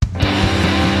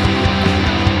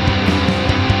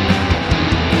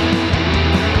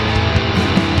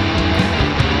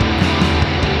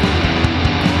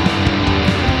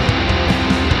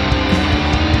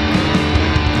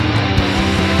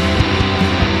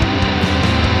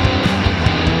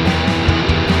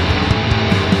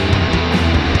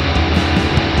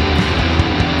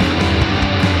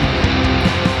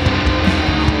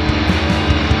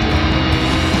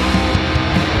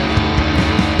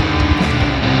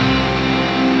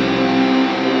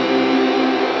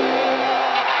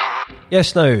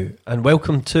Yes, now, and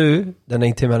welcome to the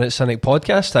 90 Minute Cynic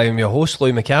podcast. I am your host,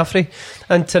 Louis McCaffrey,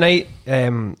 and tonight,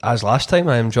 as last time,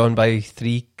 I am joined by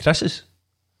three Chris's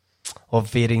of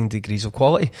varying degrees of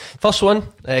quality. First one,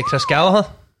 Chris Gallagher.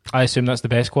 I assume that's the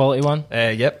best quality one.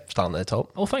 Yep, starting at the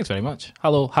top. Oh, thanks very much.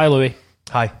 Hello. Hi, Louis.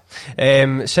 Hi.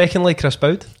 Secondly, Chris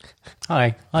Boud.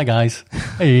 Hi guys.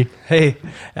 Hey. Hey.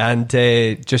 And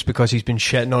just because he's been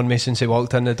shitting on me since he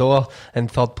walked in the door, in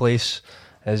third place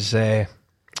is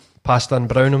Paston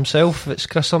Brown himself. It's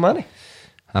Chris O'Mahony.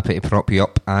 Happy to prop you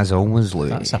up as always, Louis.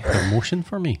 That's a promotion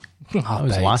for me. I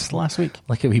was last week.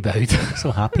 Look at we bowed. So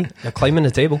happy. You're climbing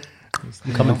the table.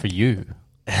 I'm coming for you.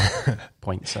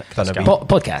 0.6.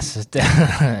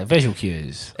 Podcast. Visual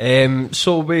cues.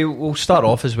 So we'll start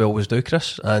off as we always do,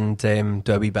 Chris, and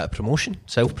do a wee bit of promotion,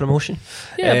 self-promotion.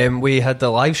 Yeah. We had the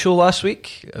live show last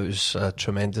week. It was a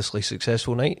tremendously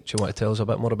successful night. Do you want to tell us a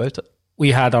bit more about it?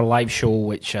 We had our live show,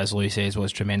 which, as Louis says,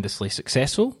 was tremendously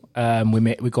successful.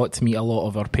 We got to meet a lot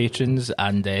of our patrons,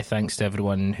 and thanks to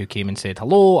everyone who came and said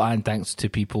hello, and thanks to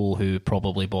people who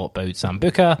probably bought Boud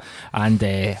Sambuca, and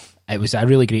it was a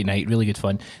really great night, really good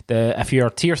fun. If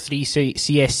you're Tier 3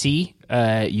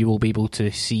 CSC, you will be able to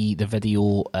see the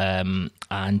video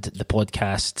and the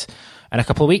podcast in a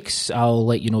couple of weeks. I'll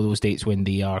let you know those dates when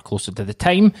they are closer to the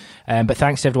time. But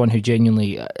thanks to everyone who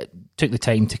genuinely took the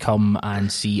time to come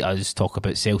and see us talk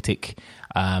about Celtic.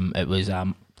 It was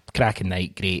a cracking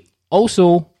night, great.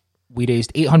 Also, we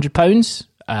raised £800.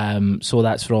 So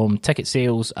that's from ticket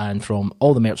sales and from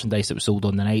all the merchandise that was sold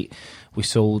on the night. We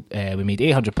made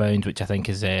 £800, which I think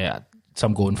is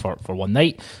some going for one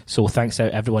night. So thanks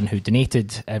to everyone who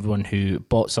donated, everyone who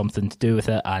bought something to do with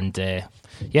it, and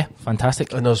yeah,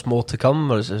 fantastic. And there's more to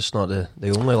come, or is this not the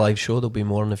only live show? There'll be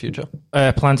more in the future.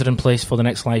 Plans are in place for the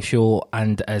next live show,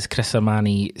 and as Chris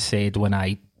O'Mahony said when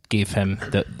I gave him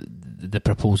the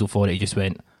proposal for it, he just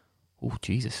went, "Oh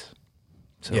Jesus!"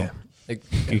 So yeah.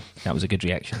 That was a good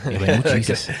reaction. He went, "Oh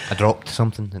Jesus!" I dropped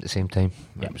something at the same time.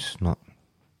 Yeah. It was not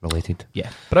related. Yeah,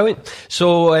 Brilliant.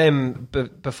 So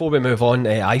before we move on,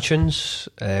 iTunes.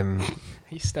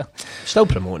 he's Still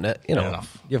promoting it, Fair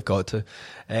enough. You've got to.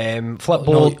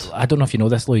 Flipboard. No, I don't know if you know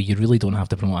this, Louis. You really don't have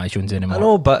to promote iTunes anymore. I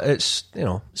know, but it's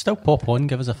Still pop on,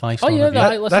 give us a 5-star Oh yeah,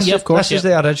 review. listen, of course. This is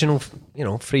the original,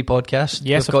 free podcast.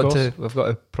 Yes, we've of got course. we've got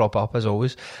to prop up as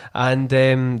always, and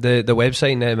the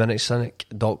website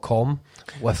minutescynic.com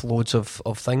with loads of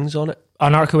things on it.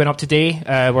 An article went up today.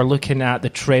 We're looking at the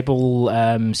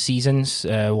treble seasons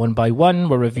one by one.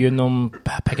 We're reviewing them,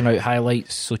 picking out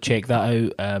highlights, so check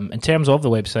that out. In terms of the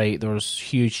website, there's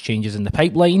huge changes in the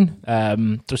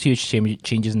pipeline. There's huge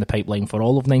changes in the pipeline for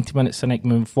all of 90 Minute Cynic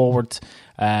moving forward.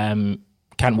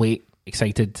 Can't wait,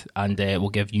 excited, and we'll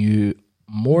give you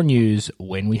more news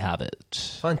when we have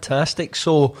it. Fantastic.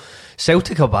 So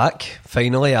Celtic are back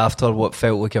finally after what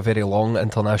felt like a very long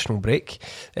international break.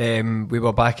 We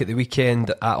were back at the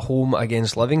weekend at home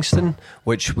against Livingston,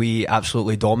 which we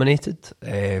absolutely dominated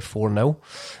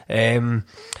 4-0.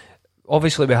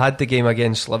 Obviously we had the game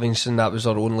against Livingston. That was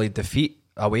our only defeat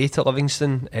away to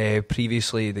Livingston.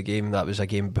 Previously the game, that was a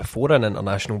game before an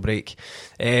international break,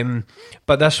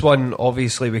 but this one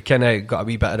obviously we kind of got a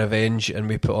wee bit of revenge and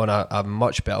we put on a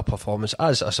much better performance,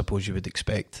 as I suppose you would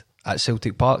expect at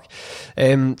Celtic Park.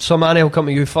 So Manny, I'll come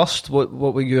to you first. What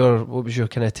was your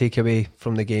kind of takeaway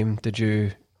from the game?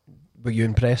 Were you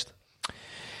impressed?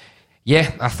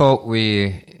 Yeah, I thought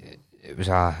it was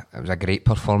a great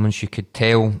performance. You could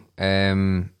tell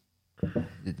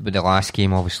with the last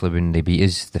game, obviously, when they beat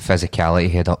us, the physicality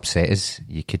had upset us.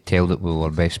 You could tell that we were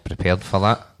best prepared for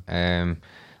that.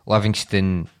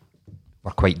 Livingston were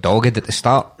quite dogged at the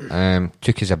start.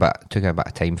 Took a bit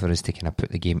of time for us to kind of put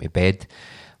the game to bed.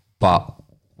 But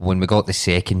when we got the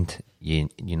second, you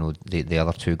know, the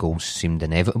other two goals seemed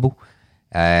inevitable.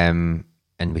 And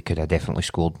we could have definitely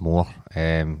scored more.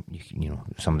 You know,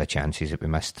 some of the chances that we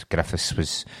missed. Griffiths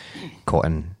was caught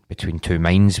in between two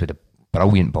minds with a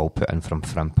brilliant ball put in from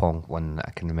Frimpong, one that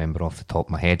I can remember off the top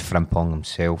of my head. Frimpong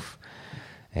himself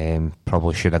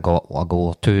probably should have got a goal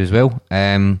or two as well.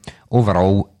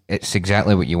 Overall, it's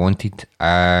exactly what you wanted.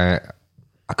 A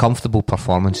comfortable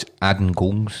performance, adding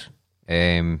goals,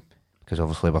 because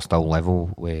obviously we're still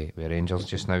level with Rangers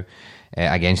just now,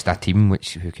 against a team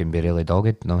who can be really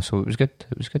dogged. No, so it was good.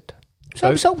 So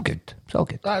it was all good.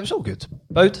 It was all good.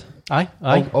 Boud? Aye.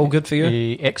 All good for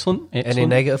you? Excellent. Any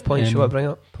negative points you want to bring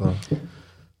up?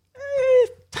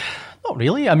 Not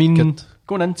really. I mean,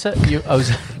 going into it, I was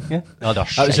yeah. No,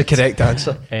 that was the correct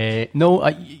answer. No,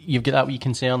 you've got that wee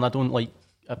concern. I don't like.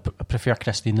 I prefer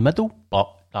Christie in the middle, but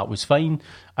that was fine.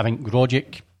 I think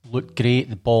Rogic looked great.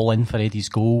 The ball in for Eddie's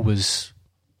goal was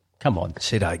Come on.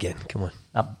 Say that again. Come on.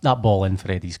 That ball in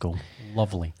for Eddie's goal.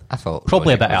 Lovely. I thought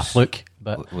Probably a Roderick bit of a fluke,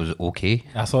 but was okay.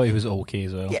 I thought he was okay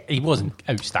as well. yeah, he wasn't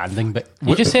outstanding. But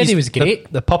You just said he was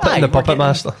great. The puppet Aye, and the we're puppet getting-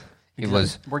 master. He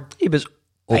was He was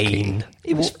okay. fine.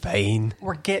 He was fine.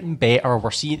 We're getting better.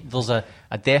 We're seeing there's a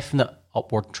definite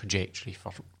upward trajectory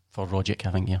for Roderick,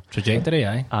 I think. Yeah. Trajectory,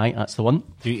 aye. Aye, that's the one.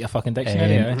 Do you eat a fucking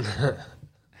dictionary, aye?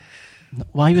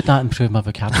 Why would that improve my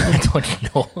vocabulary? I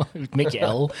don't know. It would make you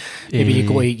ill. Maybe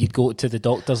you'd go to the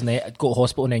doctors and go to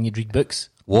hospital and then you'd read books.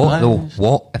 What though? Nice.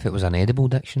 What if it was an edible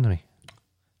dictionary?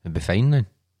 It'd be fine then.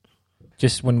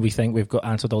 Just when we think we've got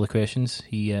answered all the questions,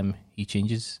 he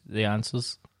changes the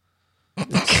answers.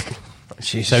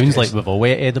 Sounds like we've all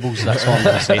ate edibles. That's what I'm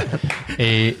going to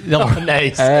say. The other,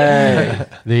 Nice.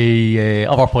 the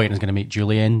other point is going to make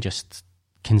Julian, just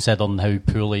considering how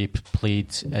poorly he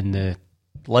played in the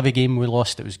Livy game we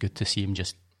lost. It was good to see him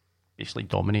just basically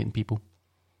dominating people.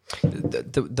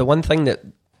 The one thing that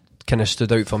kind of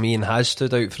stood out for me and has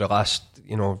stood out for the last,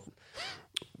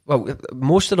 well,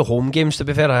 most of the home games, to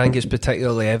be fair, I think it's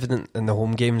particularly evident in the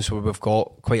home games where we've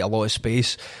got quite a lot of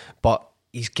space, but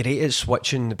he's great at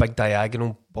switching the big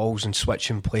diagonal balls and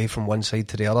switching play from one side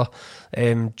to the other.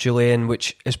 Julian,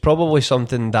 which is probably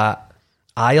something that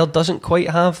Ayer doesn't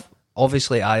quite have.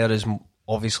 Obviously, Ayer is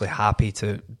obviously happy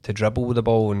to dribble with the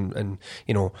ball and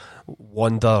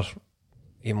wander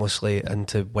aimlessly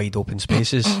into wide open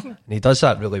spaces. And he does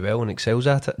that really well and excels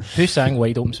at it. Who sang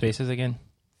Wide Open Spaces again?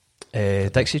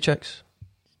 Dixie Chicks.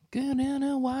 Good in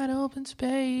a wide open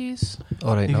space.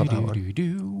 All right, not that one.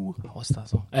 Do. What's that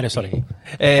song? Sorry.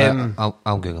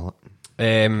 I'll Google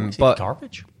it. But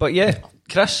Garbage. yeah,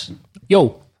 Chris,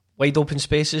 Yo, wide open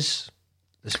spaces.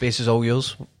 The space is all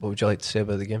yours. What would you like to say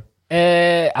about the game?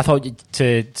 I thought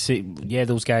to see,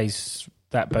 those guys,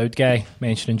 that Bowd guy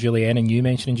mentioning Julian and you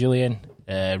mentioning Julian,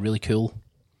 really cool.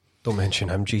 Don't mention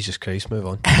him. Jesus Christ, move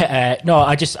on. No,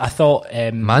 I thought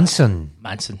Manson.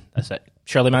 Manson, that's it.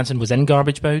 Shirley Manson was in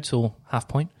Garbage Bowd, so half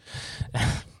point.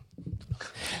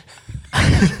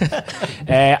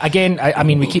 Again, I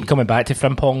mean, we keep coming back to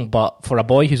Frimpong, but for a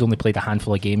boy who's only played a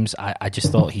handful of games, I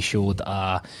just thought he showed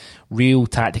a real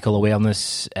tactical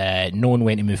awareness, knowing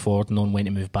when to move forward, knowing when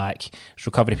to move back. His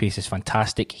recovery pace is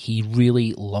fantastic. He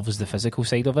really loves the physical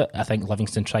side of it. I think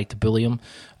Livingston tried to bully him,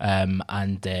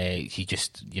 and he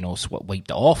just,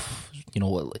 wiped it off.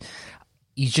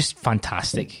 He's just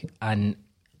fantastic, and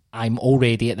I'm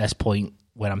already at this point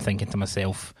where I'm thinking to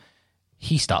myself,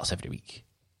 he starts every week.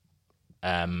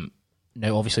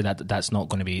 Now, obviously, that's not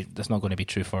going to be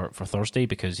true for Thursday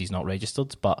because he's not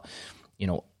registered. But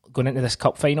going into this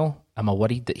cup final, am I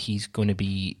worried that he's going to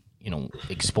be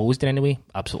exposed in any way?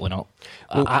 Absolutely not.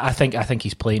 Well, I think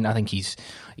he's playing. I think he's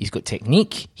got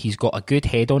technique. He's got a good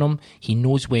head on him. He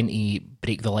knows when to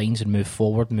break the lines and move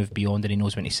forward, move beyond, and he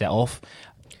knows when to set off.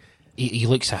 He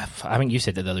looks, I think you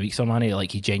said it the other week, Manny,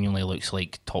 like he genuinely looks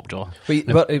like top draw.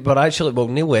 But actually,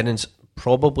 Neil Lennon's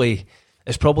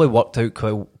it's probably worked out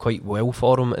quite well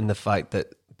for him in the fact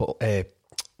that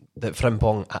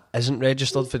Frimpong isn't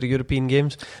registered for the European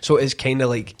games. So it's kind of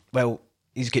like, well,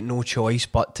 he's got no choice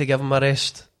but to give him a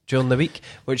rest during the week,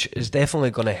 which is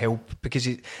definitely going to help because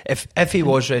if he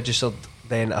was registered,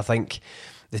 then I think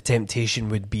the temptation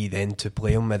would be then to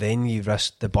play him, and then you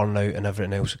risk the burnout and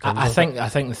everything else. I think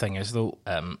the thing is though,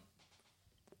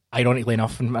 ironically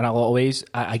enough, in a lot of ways,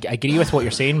 I agree with what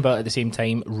you're saying, but at the same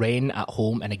time, Rennes at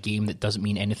home in a game that doesn't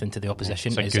mean anything to the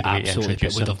opposition is absolutely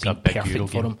would have been perfect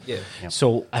for him. Yeah.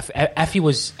 So if he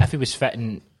was fit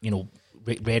and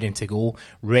ready to go,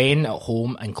 Rennes at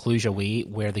home and Cluj away,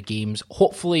 where the games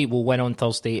hopefully will win on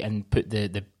Thursday and put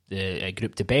the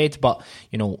group to bed, but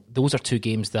those are two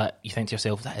games that you think to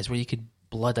yourself, that is where you could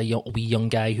blood a wee young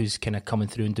guy who's kind of coming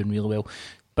through and doing really well.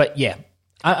 But yeah,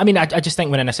 I mean, I just think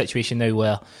we're in a situation now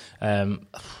where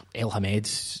El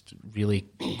Hamed's really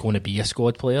going to be a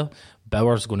squad player.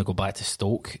 Bauer's going to go back to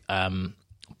Stoke.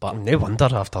 But no wonder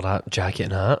after that jacket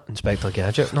and hat, Inspector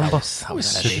Gadget number. That was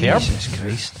superb. Jesus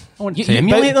Christ. I want to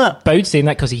emulate that. Bowd saying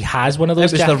that because he has one of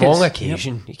those It was jackets. the wrong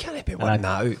occasion. Yep. You can't be wearing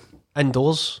that out.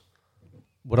 Indoors.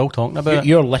 We're all talking about it.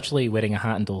 You're literally wearing a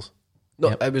hat indoors. No,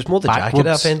 It was more the jacket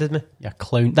that offended me. You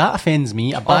clown. That offends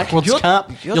me. A backwards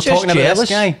cap. You're talking about this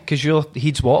guy. Because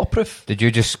he's waterproof. Did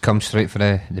you just come straight for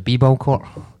the B-ball court?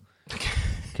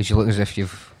 Because you look as if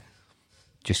you've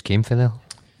just came for there.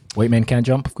 White men can't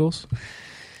jump, of course.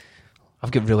 I've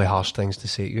got really harsh things to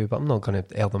say to you, but I'm not going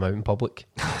to air them out in public.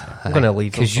 I'm going to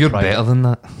leave them. Because you're private. better than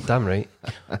that. Damn right.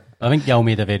 I think Yal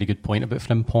made a very good point about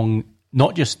Frimpong,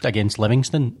 not just against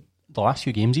Livingston. The last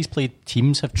few games he's played,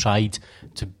 teams have tried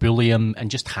to bully him and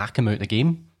just hack him out of the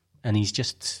game, and he's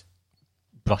just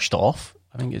brushed it off.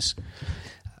 I think it's...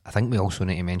 I think we also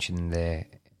need to mention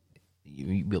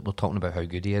we're talking about how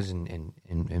good he is, and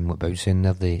what Bow's saying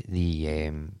there,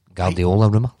 the Guardiola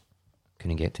rumour.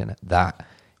 Couldn't get to it. That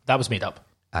was made up.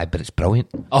 Aye, but it's brilliant.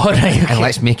 Oh, right. Okay. And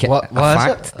let's make it a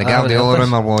fact. The Guardiola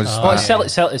rumour was...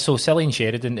 So Cillian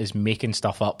Sheridan is making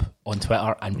stuff up on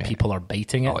Twitter and people are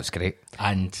biting it. Oh, it's great.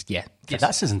 And yeah,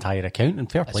 that's his entire account, and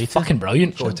fair play. It's fucking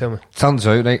brilliant. Go tell me. Turns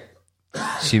out, right,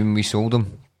 see when we sold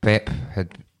him, Pep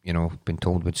had, been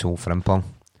told we'd sold Frimpong.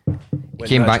 He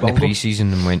came back in the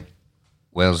pre-season and went,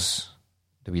 "Where's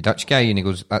the wee Dutch guy?" And he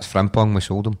goes, "That's Frimpong, we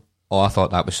sold him." Oh, I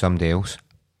thought that was somebody else.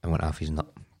 I went off his nut.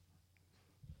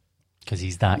 Because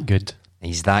he's that good.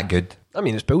 He's that good. I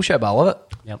mean, it's bullshit, but I love it.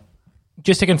 Yep.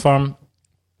 Just to confirm,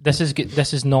 this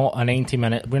is not a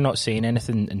 90-minute. We're not saying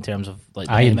anything in terms of like.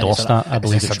 I endorse that. I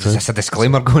believe it's true. Is this a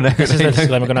disclaimer going out? This is a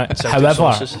disclaimer going out.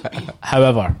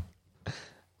 However,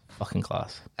 fucking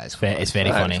class. It's very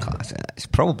funny. It's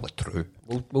probably true.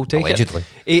 We'll take Allegedly.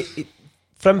 it.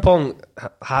 Frimpong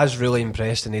has really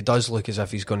impressed, and he does look as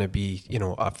if he's going to be,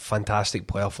 a fantastic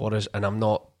player for us. And I'm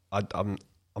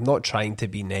not trying to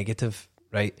be negative,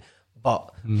 right?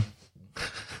 But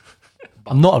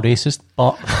I'm not a racist,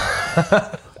 but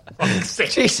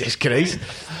Jesus Christ!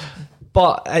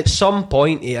 But at some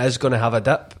point, he is going to have a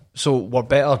dip. So we're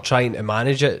better trying to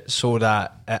manage it so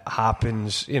that it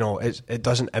happens. It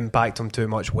doesn't impact him too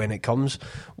much when it comes.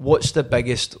 What's the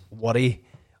biggest worry?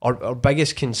 Our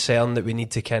biggest concern that we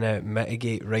need to kind of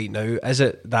mitigate right now? Is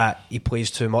it that he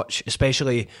plays too much,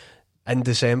 especially in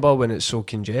December when it's so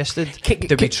congested?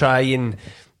 Do we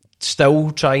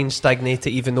still try and stagnate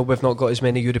it even though we've not got as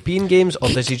many European games, or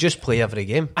does he just play every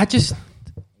game?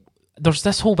 There's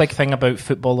this whole big thing about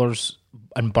footballers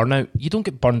and burnout. You don't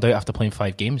get burned out after playing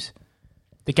 5 games.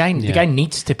 The guy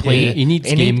needs to play. Yeah, he needs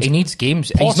games. He needs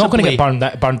games. He's not going to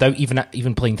get burned out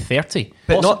even playing 30.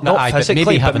 But not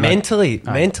physically, but mentally.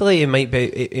 Aye. Mentally,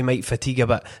 he might fatigue a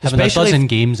bit. Having a dozen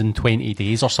games in 20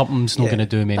 days or something's not going to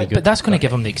do him any good. But that's going to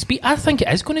give him the experience. I think it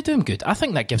is going to do him good. I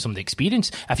think that gives him the experience.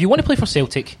 If you want to play for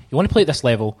Celtic, you want to play at this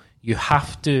level, you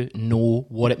have to know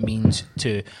what it means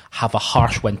to have a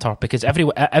harsh winter, because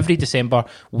every December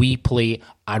we play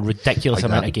a ridiculous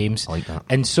amount of games. I like that.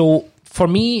 And so for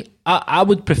me, I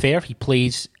would prefer he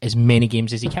plays as many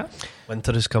games as he can.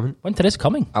 Winter is coming.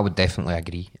 I would definitely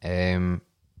agree.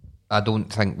 I don't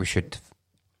think we should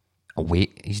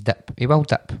await his dip. He will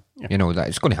dip. Yeah. That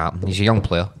it's going to happen. He's a young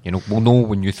player. We'll know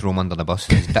when you throw him under the bus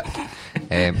and he's dipped.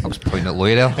 I was pointing at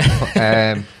Lloyd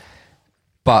there.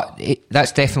 But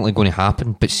that's definitely going to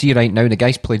happen. But see, right now, the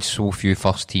guy's played so few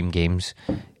first-team games.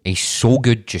 He's so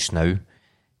good just now.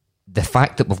 The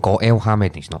fact that we've got El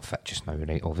Hamed, he's not fit just now,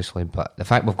 right, obviously, but the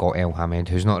fact we've got El Hamed,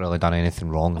 who's not really done anything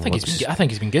wrong, I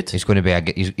think he's been good. He's going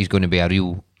to be a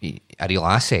real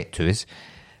asset to us.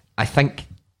 I think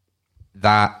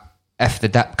that if the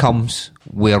dip comes,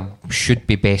 we should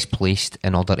be best placed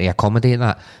in order to accommodate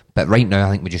that. But right now,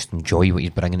 I think we just enjoy what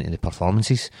he's bringing into the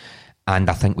performances, and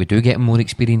I think we do get more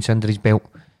experience under his belt.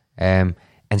 And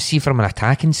see, from an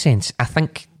attacking sense, I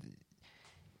think.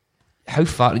 How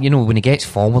far, when he gets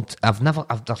forward,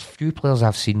 there's few players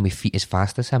I've seen with feet as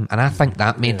fast as him, and I think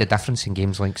that made the difference in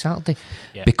games like Saturday,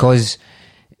 because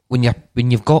when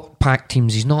you've got packed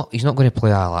teams, he's not going to play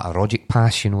a Rogic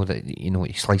pass, that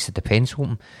he slices the defence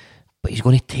open, but he's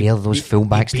going to tear those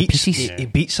fullbacks to pieces. He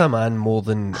beats a man more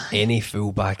than any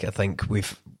fullback I think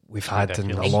we've had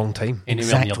in a long time.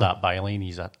 Anywhere near that byline,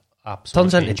 he's at absolute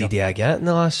turns danger. into Didi Agate in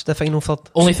the final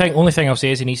third. Only thing I'll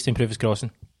say is he needs to improve his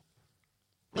crossing.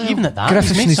 Even at that,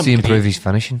 Griffiths needs to improve his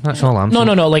finishing. That's all I'm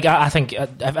saying. No. Like I think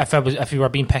if you were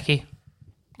being picky,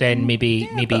 then maybe.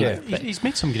 He's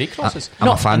made some great crosses. I'm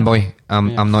a fanboy.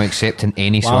 I'm not accepting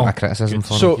any sort of criticism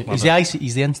for him.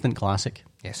 He's the instant classic.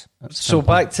 Yes. So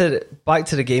back to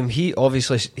the game.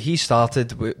 He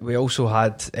started. We also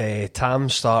had Tam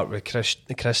start with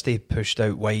Christie pushed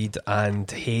out wide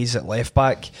and Hayes at left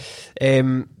back.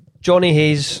 Johnny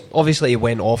Hayes, obviously he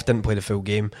went off, didn't play the full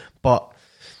game, but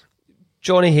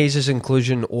Johnny Hayes'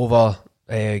 inclusion over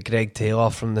Greg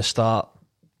Taylor from the start,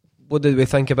 what did we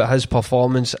think about his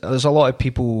performance? There's a lot of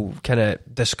people kind of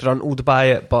disgruntled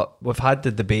by it, but we've had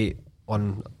the debate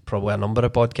on probably a number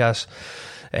of podcasts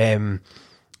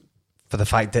for the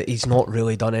fact that he's not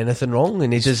really done anything wrong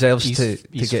and he deserves to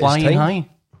get flying his time. high.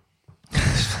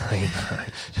 He's flying high.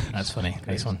 That's funny.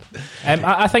 Nice one.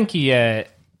 I think he... I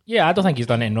don't think he's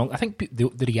done anything wrong. I think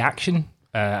the reaction...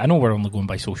 I know we're only going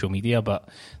by social media, but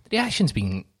the reaction's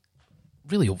been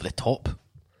really over the top.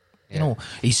 Yeah.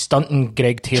 He's stunting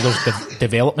Greg Taylor's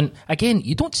development. Again,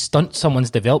 you don't stunt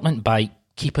someone's development by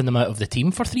keeping them out of the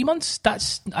team for 3 months.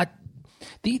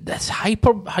 this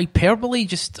hyperbole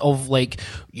just of like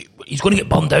he's going to get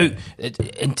burned out,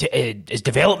 his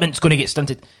development's going to get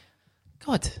stunted.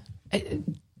 God,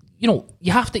 you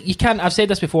have to. You can't. I've said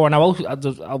this before, and I'll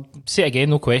say it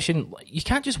again. No question. You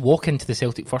can't just walk into the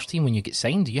Celtic first team when you get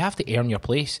signed. You have to earn your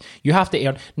place. You have to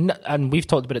earn. And we've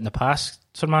talked about it in the past,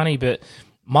 Sir Manny, but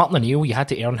Martin O'Neill, you had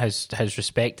to earn his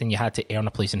respect, and you had to earn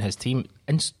a place in his team.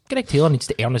 And Greg Taylor needs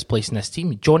to earn his place in this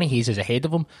team. Johnny Hayes is ahead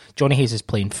of him. Johnny Hayes is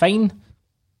playing fine.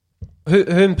 Who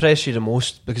impressed you the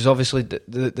most? Because obviously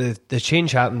the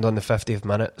change happened on the 50th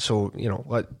minute, so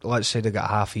let's say they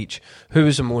got half each. Who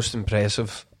was the most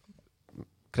impressive,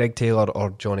 Greg Taylor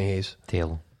or Johnny Hayes?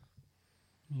 Taylor.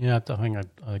 Yeah, I think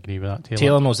I agree with that.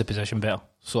 Taylor knows the position better,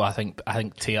 so I think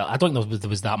Taylor. I don't know if there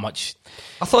was that much.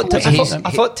 I thought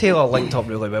Taylor linked up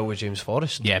really well with James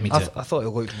Forrest. Yeah, me too. I thought it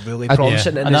looked really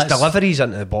promising, and his deliveries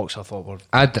into the box I thought were.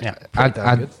 I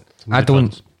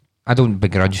don't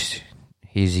begrudge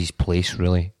Hayes' place,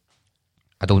 really.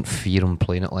 I don't fear him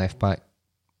playing at left back,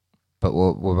 but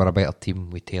we were a better team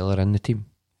with Taylor in the team.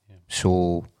 Yeah.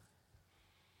 So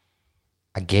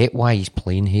I get why he's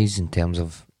playing Hayes in terms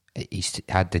of he's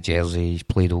had the jersey, he's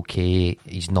played okay,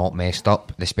 he's not messed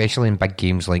up, especially in big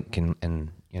games like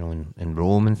in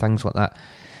Rome and things like that.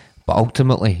 But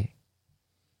ultimately,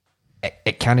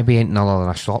 it can't be anything other than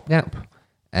a stopgap.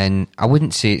 And I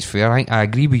wouldn't say it's fair. I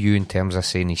agree with you in terms of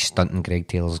saying he's stunting Greg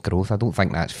Taylor's growth. I don't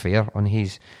think that's fair on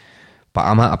Hayes. But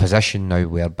I'm at a position now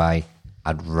whereby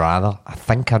I'd rather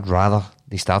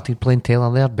they started playing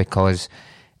Taylor there, because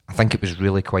I think it was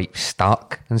really quite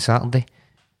stark on Saturday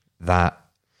that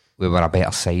we were a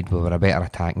better side, we were a better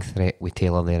attacking threat with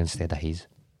Taylor there instead of Hayes.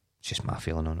 It's just my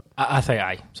feeling on it. I think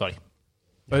aye. Sorry.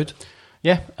 Wood?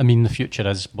 Yeah, I mean, the future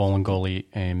is Bolingoli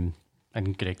and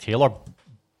Greg Taylor,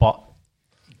 but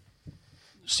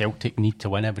Celtic need to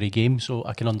win every game, so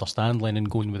I can understand Lennon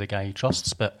going with the guy he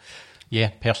trusts. But yeah,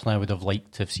 personally, I would have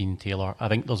liked to have seen Taylor. I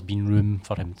think there's been room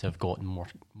for him to have gotten more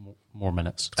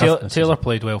minutes. Taylor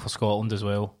played well for Scotland as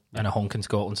well, in a honking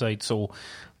Scotland side. So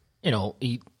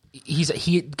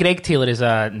Greg Taylor is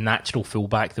a natural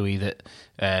fullback the way that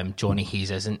Johnny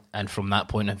Hayes isn't, and from that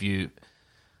point of view,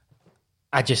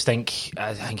 I think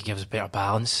he gives a better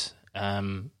balance.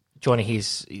 Johnny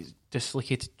Hayes, he's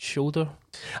dislocated shoulder.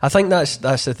 I think that's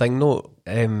the thing though.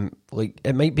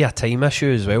 It might be a time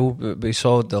issue as well. We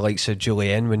saw the likes of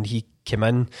Julian when he came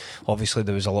in. Obviously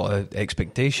there was a lot of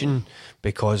expectation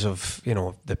because of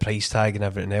the price tag and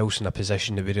everything else, in a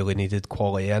position that we really needed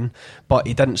quality in. But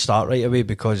he didn't start right away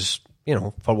because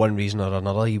for one reason or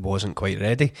another he wasn't quite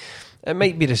ready. It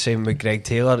might be the same with Greg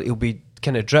Taylor. He'll be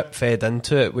kind of drip fed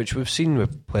into it, which we've seen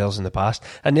with players in the past.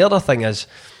 And the other thing is,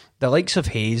 the likes of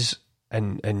Hayes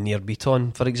and Nir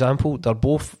Bitton, for example, they're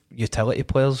both utility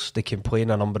players. They can play in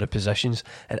a number of positions,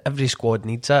 and every squad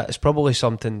needs that. It's probably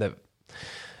something that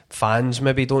fans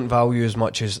maybe don't value as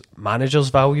much as managers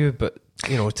value, but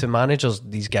to managers,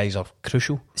 these guys are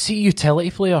crucial. See,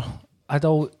 utility player,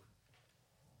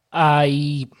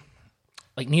 I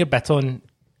like Nir Bitton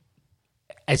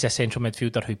is a central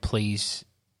midfielder who plays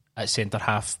at centre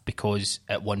half because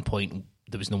at one point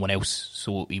there was no one else,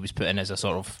 so he was put in as a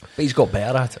sort of... But he's got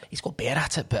better at it. He's got better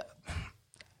at it, but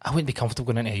I wouldn't be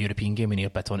comfortable going into a European game with Nir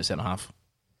Bitton at centre half.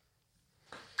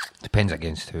 Depends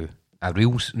against who. A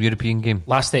real European game?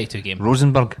 Last 32 game.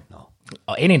 Rosenborg? No.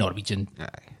 Any Norwegian. Aye.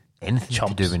 Anything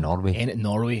chumps. to do with Norway? Anything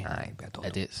Norway. Aye, but I don't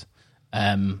idiots.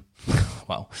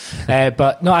 Well,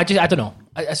 but no, I don't know.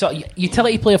 So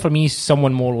utility player for me is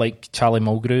someone more like Charlie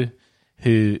Mulgrew,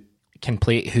 who can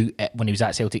play, who when he was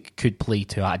at Celtic could play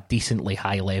to a decently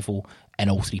high level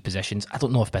in all three positions. I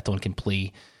don't know if Bitton can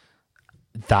play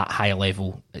that high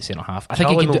level at centre half. I think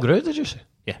Charlie he can Mulgrew, did you say?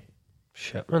 Yeah.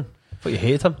 Shit, man. But you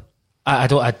hate him.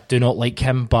 I do not like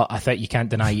him, but I think you can't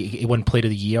deny he won Player of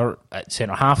the Year at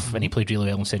centre half, and he played really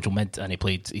well in central mid, and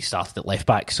he started at left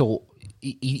back. So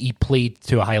he played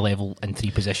to a high level in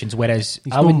three positions. Whereas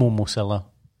he's no Mo Silla,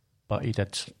 but he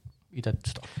did stuff.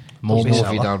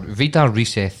 Vidar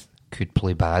Riseth could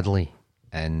play badly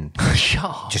in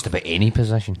just about any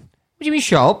position. What do you mean,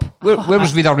 shut up? Where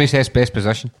was Vidar Riseth's best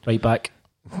position? Right back.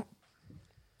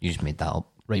 You just made that up.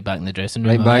 Right back in the dressing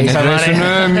room. Right back in the dressing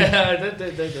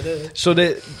room. So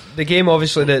the game,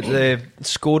 obviously, the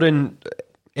scoring,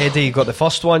 Eddie got the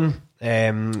first one.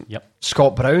 Yep.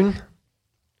 Scott Brown.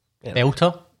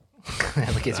 Belter.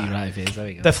 Look at you right face. There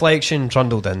we go. Deflection,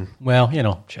 trundled in. Well,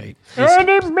 Shite.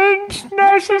 Any means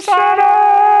necessary.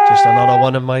 Just another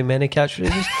one of my many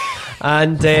catchphrases.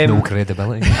 And no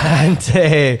credibility.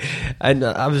 And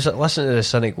I was listening to the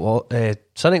Celtic Wars, the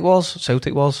Cynic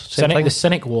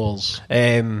Walls.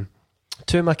 2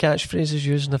 of my catchphrases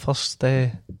used in the first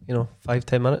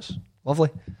 5-10 minutes. Lovely.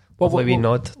 What Lovely wee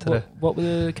nod to what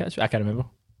were the catch? I can't remember.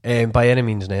 By any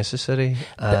means necessary.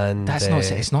 And That's not.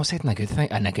 It's not said in a good thing.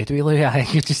 In a good way, Louis. I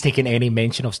think you're just taking any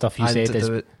mention of stuff you and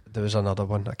said. there was another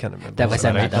one. I can't remember. There was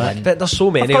another one. But there's so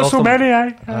many. I've got of so them. many.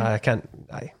 I can't.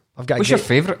 I've got. What's your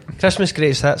favourite? Christmas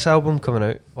Greatest Hits album coming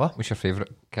out? What? What's your favourite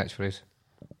catchphrase?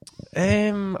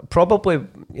 Probably.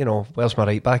 Where's my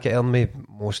right back? It earned me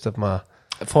most of my.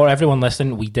 For everyone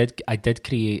listening, I did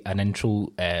create an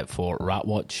intro for Rat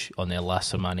Watch on the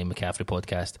last Sermani McCaffrey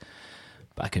podcast,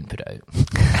 but I couldn't put it out.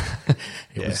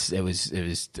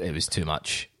 It was too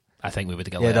much. I think we would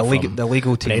have got the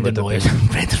legal team.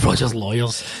 Brendan Rodgers'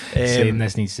 lawyers saying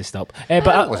this needs to stop.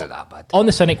 But Was it that bad? on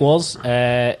the Cynic Wars,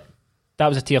 that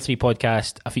was a tier 3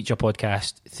 podcast, a feature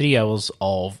podcast, 3 hours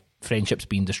of friendships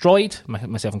being destroyed.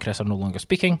 Myself and Chris are no longer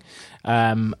speaking,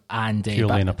 and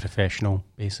Purely on a professional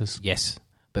basis. yes.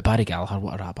 But Barry Gallagher,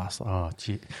 what a rat bastard. Oh,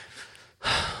 gee.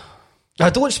 I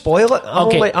don't spoil it.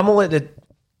 I'm only at the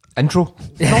Intro.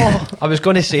 No, I was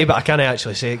going to say, but I can't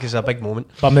actually say it because it's a big moment.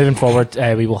 But moving forward,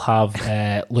 we will have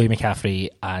Louis McCaffrey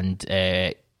and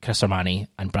Chris Sermani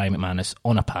and Brian McManus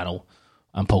on a panel,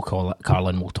 and Paul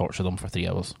Carlin will torture them for 3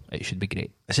 hours. It should be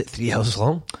great. Is it 3 hours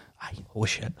long? Aye. Oh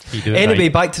shit. You do it Anyway,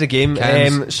 right. back to the game.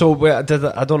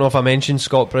 I don't know if I mentioned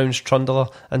Scott Brown's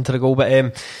trundler into the goal,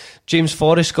 but James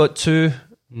Forrest got 2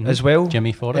 as well.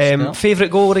 Jimmy Forrest. Favourite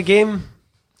goal of the game?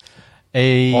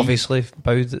 Obviously. Obviously,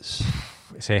 Boud.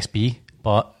 It's SB,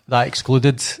 but that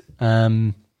excluded.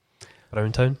 Browntown.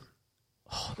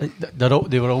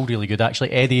 They were all really good,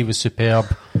 actually. Eddie was superb.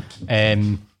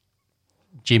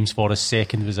 James Forrest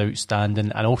second was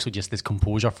outstanding, and also just his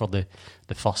composure for the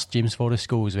first James Forrest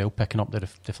goal as well, picking up the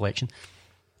deflection.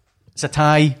 It's a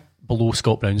tie below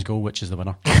Scott Brown's goal, which is the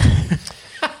winner.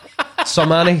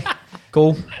 Sermani,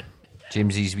 goal.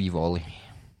 Jamesy's wee volley.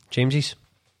 Jamesy's.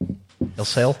 He'll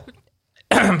sell.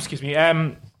 Excuse me.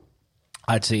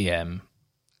 I'd say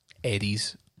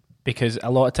Eddie's, because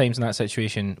a lot of times in that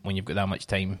situation, when you've got that much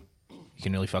time, you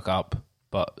can really fuck up.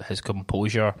 But his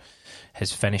composure,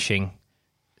 his finishing,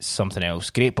 something else.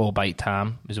 Great ball by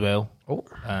Tam as well. Oh,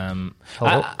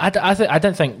 I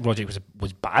didn't think Roger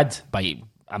was bad.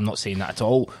 I'm not saying that at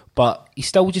all, but he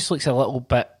still just looks a little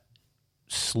bit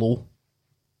slow.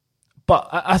 But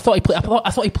I thought he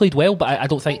played well. But I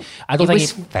don't think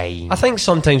He's fine. I think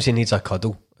sometimes he needs a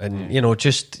cuddle and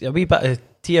just a wee bit of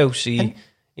TLC.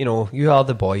 You are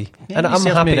the boy, and I'm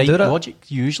happy to do that. Logic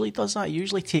usually does that. It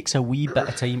usually takes a wee bit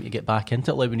of time to get back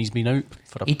into it. Like when he's been out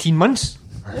for 18 months.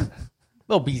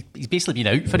 Well, he's basically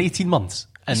been out for 18 months.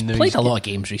 He's played a lot of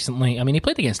games recently. I mean, he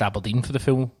played against Aberdeen for the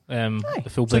full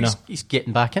winner. He's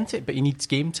getting back into it, but he needs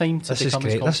game time to This is become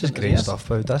as great. This is confident as great he is. stuff,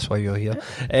 Boud. That's why you're here.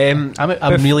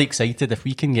 I'm really excited if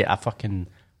we can get a fucking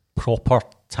proper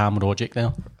Tam Rogic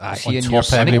there. See On in top your of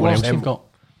Cynic everyone Wars else we've got.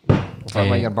 Is that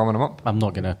why you're bumming him up? I'm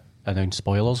not going to announce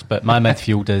spoilers, but my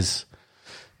midfield is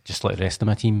just like the rest of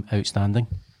my team, outstanding.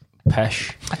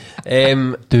 Pish.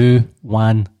 Do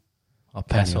one. I'll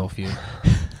piss off you.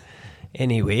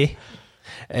 Anyway,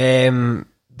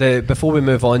 before we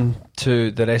move on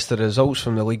to the rest of the results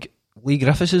from the league, Lee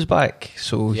Griffiths is back.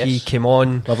 So he came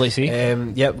on. Lovely to see.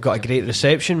 Got a great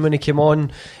reception when he came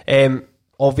on.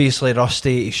 Obviously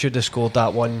rusty. He should have scored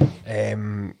that one.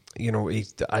 As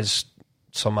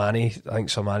Sermani, I think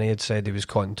Sermani had said he was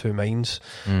caught in two minds.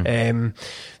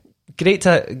 Great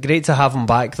to have him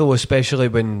back though, especially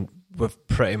when we've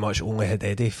pretty much only had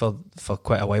Eddie for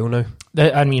quite a while now.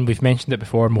 I mean, we've mentioned it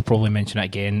before, and we'll probably mention it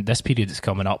again. This period that's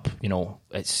coming up,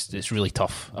 it's really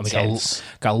tough. I mean,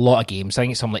 got a lot of games. I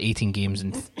think it's something like 18 games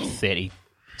in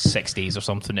 36 days or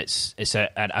something. It's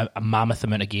a mammoth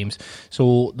amount of games.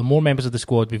 So the more members of the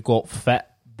squad we've got fit,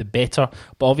 the better.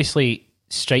 But obviously,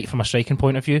 from a striking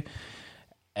point of view,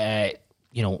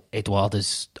 Edouard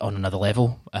is on another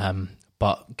level.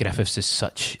 But Griffiths is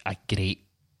such a great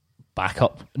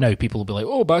backup. Now people will be like,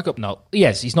 "Oh, backup." No,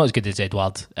 yes, he's not as good as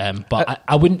Edouard. But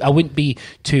I wouldn't be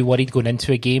too worried going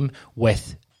into a game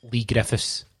with Lee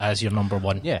Griffiths as your number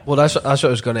one. Yeah. Well, that's what I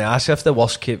was going to ask. If the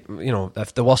worst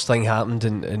if the worst thing happened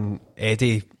and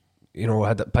Eddie,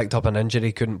 had picked up an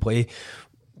injury, couldn't play,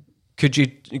 could you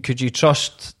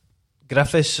trust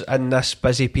Griffiths in this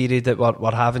busy period that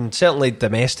we're having? Certainly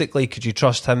domestically, could you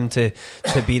trust him to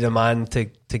be the man to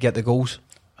get the goals?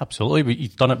 Absolutely, but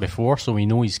he's done it before, so we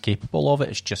know he's capable of it.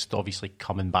 It's just obviously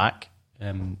coming back.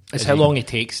 It's how long it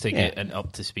takes to get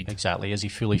up to speed. Exactly. Is he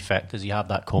fully fit? Does he have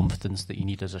that confidence that you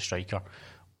need as a striker?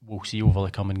 We'll see over the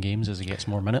coming games as he gets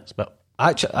more minutes. But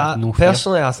actually,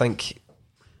 personally, I think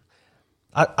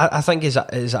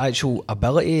his actual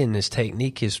ability and his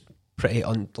technique is pretty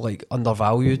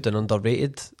undervalued and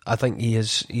underrated. I think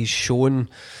he's shown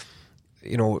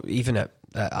even at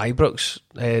Ibrox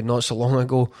not so long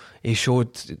ago, he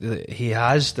showed that he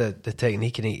has the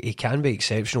technique and he can be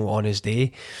exceptional on his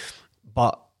day.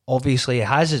 But obviously, he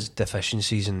has his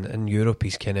deficiencies in Europe.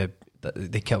 He's kind of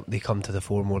they come to the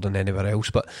fore more than anywhere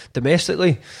else. But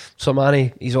domestically,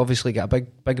 Slimani, he's obviously got a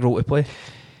big role to play.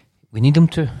 We need him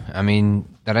to. I mean,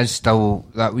 there is still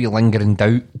that wee lingering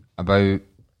doubt about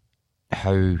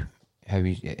how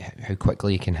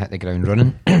quickly he can hit the ground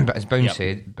running. But as Bound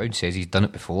says, he's done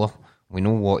it before. We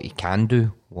know what he can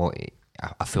do,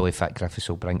 a fully fit Griffiths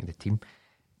will bring to the team.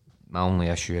 My only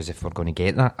issue is if we're going to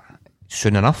get that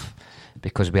soon enough,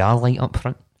 because we are light up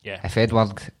front. Yeah. If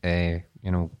Edward,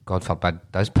 God forbid,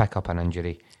 does pick up an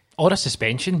injury or a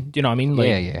suspension, do you know what I mean?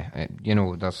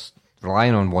 There's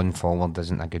relying on one forward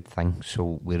isn't a good thing.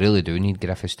 So we really do need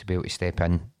Griffiths to be able to step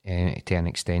in to an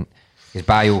extent. His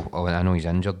bio, I know he's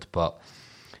injured, but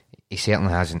he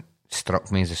certainly hasn't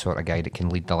struck me as the sort of guy that can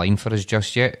lead the line for us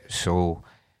just yet. So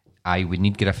we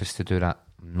need Griffiths to do that.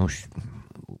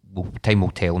 Time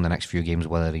will tell in the next few games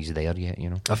whether he's there yet.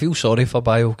 I feel sorry for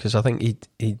Bio because I think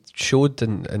he showed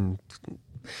in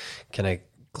kind of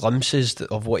glimpses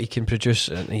of what he can produce,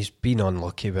 and he's been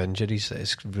unlucky with injuries.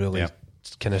 It's really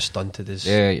kind of stunted his.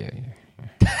 Yeah.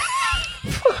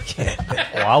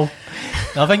 Wow.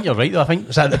 I think you're right though. I think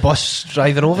is that the bus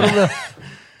driving over him there?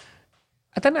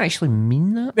 I didn't actually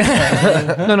mean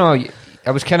that. No,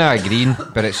 I was kind of agreeing,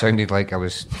 but it sounded like I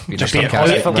was being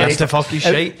sarcastic. Get the fucking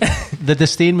shite. The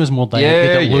disdain was more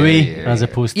directed at Louis as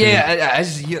opposed to it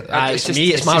is.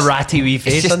 It's my ratty wee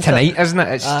face. It's just tonight, isn't it?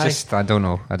 It's just I don't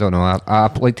know.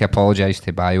 I'd like to apologise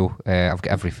to Bio. I've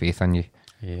got every faith in you.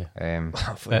 Yeah. I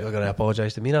thought you were going to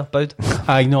apologise to me now, Bud.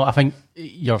 I know. I think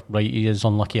you're right. He is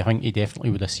unlucky. I think he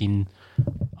definitely would have seen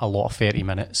a lot of 30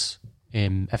 minutes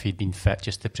if he'd been fit,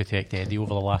 just to protect Eddie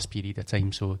over the last period of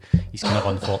time. So he's kind of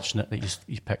unfortunate that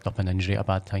he's picked up an injury at a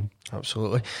bad time.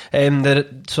 Absolutely.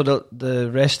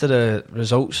 The rest of the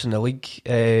results in the league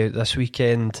this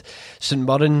weekend: St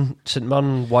Mirren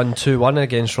won 2-1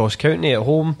 against Ross County at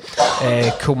home.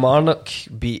 Kilmarnock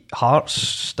beat Hearts,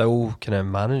 still kind of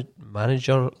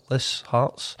managerless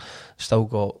Hearts. Still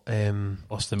got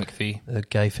Austin McPhee, the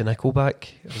guy for Nickelback,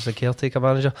 as the caretaker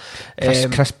manager.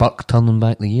 Chris Buck turning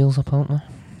back the years, apparently.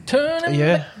 Turning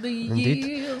back the indeed.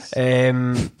 years.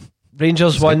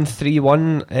 Rangers won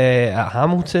 3-1 at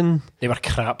Hamilton. They were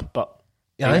crap, but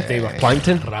they were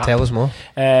Plankton. crap. Tell us more.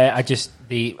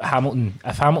 Hamilton.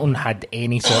 If Hamilton had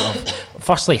any sort of,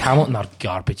 firstly, Hamilton are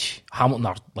garbage. Hamilton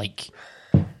are like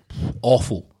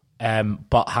awful.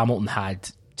 But Hamilton had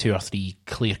 2 or 3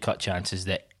 clear-cut chances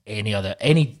that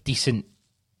any decent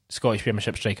Scottish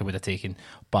Premiership striker would have taken,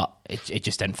 but it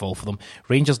just didn't fall for them.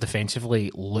 Rangers defensively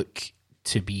look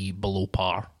to be below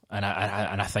par, and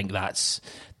I think that's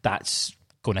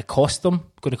going to cost them.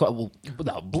 It's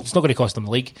not going to cost them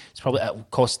the league. It'll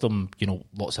cost them,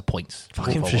 lots of points.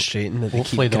 Fucking frustrating that they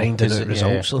Hopefully keep grinding out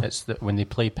results. It's that when they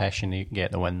play pish and they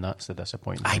get the win, that's the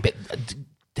disappointment. But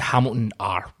Hamilton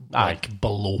are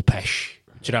below pish.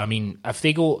 Do you know what I mean? If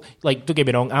they go, don't get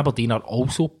me wrong, Aberdeen are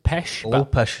also pish. Below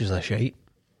pish is a shite.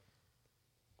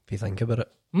 If you think about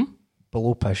it.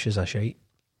 Below pish is a shite.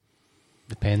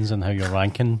 Depends on how you're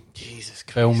ranking. Jesus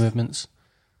Christ. Bowel movements.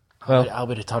 Well, I'll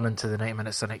be returning to the 90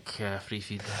 Minute Cynic free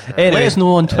feed. Anyway, let us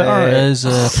know on Twitter is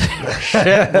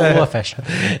below a fish.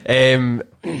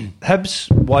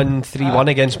 Hibs won 3-1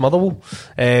 against Motherwell.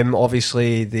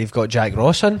 Obviously, they've got Jack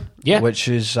Ross in, which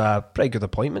is a pretty good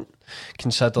appointment,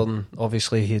 considering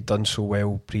obviously he had done so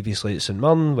well previously at St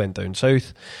Mirren, went down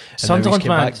south. Sunderland,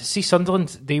 man, see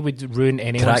Sunderland, they would ruin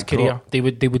anyone's career. They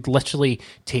would literally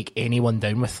take anyone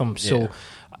down with them. So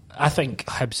I think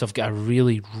Hibs have got a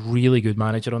really, really good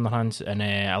manager on their hands, and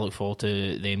I look forward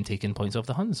to them taking points off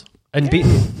the Huns. And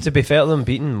to be fair to them,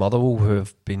 beating Motherwell, who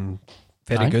have been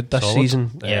very good this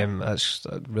season. That's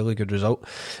a really good result.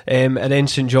 And then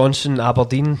St Johnstone,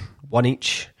 Aberdeen, 1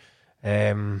 each.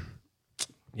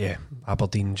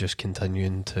 Aberdeen just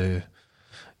continuing to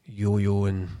yo-yo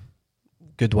and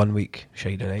good 1 week,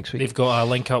 shite the next week. They've got a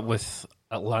link up with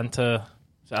Atlanta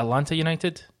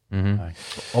United.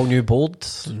 Mm-hmm. All new board.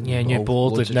 Yeah, new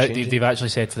board. They've actually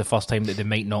said for the first time that they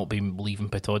might not be leaving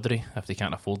Pittodrie if they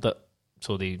can't afford it.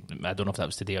 So I don't know if that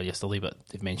was today or yesterday, but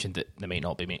they've mentioned that they might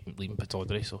not be leaving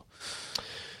Pittodrie.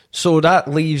 So that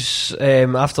leaves,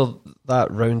 after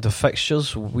that round of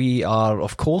fixtures, we are,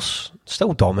 of course,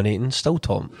 still dominating, still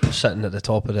sitting at the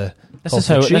top of the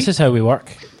This is how we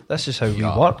work. This is how we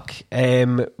work.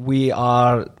 We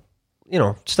are,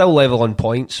 still level on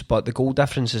points, but the goal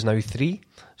difference is now 3.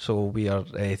 So we are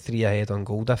 3 ahead on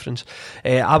goal difference.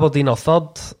 Aberdeen are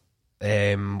third.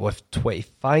 with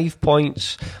 25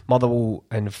 points. Motherwell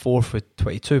in fourth with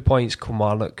 22 points.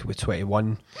 Kilmarnock with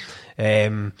 21.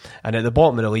 And at the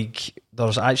bottom of the league,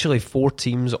 there's actually 4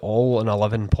 teams all on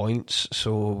 11 points.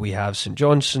 So we have St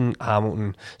Johnstone,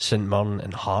 Hamilton, St Mirren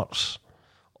and Hearts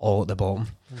all at the bottom.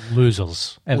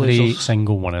 Losers. Every Losers.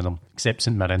 single one of them, except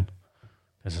St Mirren,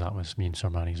 because that was me and Sir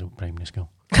Manny's old primary school.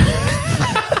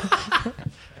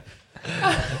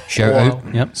 Shout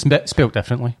out. Yep, spelled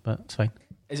differently, but it's fine.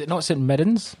 Is it not St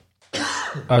Mirren's?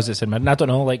 Or is it St Mirren? I don't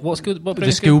know. Like, what school? What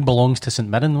The school belongs to St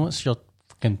Mirren. What's your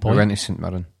fucking We point? went to St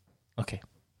Mirren. Okay.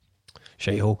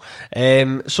 Shithole.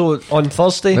 So on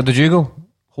Thursday, Where did you go?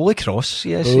 Holy Cross,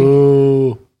 yes.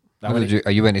 Oh. Where did you?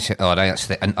 Are you went to St? Oh, right, that's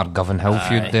the Inter-Govan Hill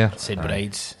feud there. St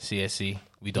Bride's, CSC.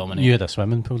 We dominate. You had a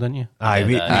swimming pool, didn't you?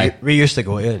 Aye, we used to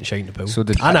go to it and shine the pool. So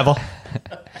did I never.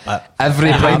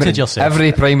 Yourself.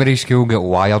 Every primary school got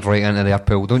wired right into their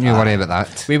pool. Don't you worry about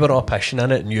that. We were all pissing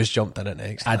in it and you jumped in it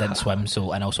next. I didn't swim,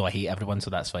 and also I hate everyone, so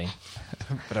that's fine.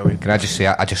 Brilliant. Can I just say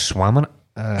I just swam in it?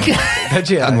 Did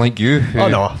you? Unlike you. Oh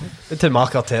no, to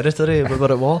mark our territory,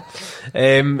 where it was.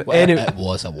 Anyway, It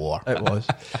was a war. it was.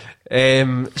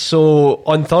 So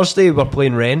on Thursday we're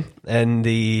playing Rennes in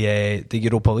the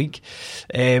Europa League.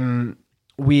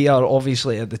 We are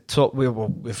obviously at the top. We've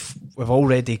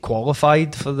already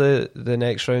qualified for the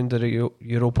next round of the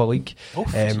Europa League.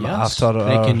 Yes. After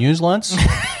Breaking news, lads.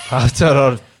 after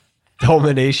our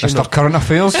domination. Mr. Current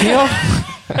Affairs here.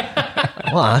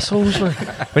 What assholes, man.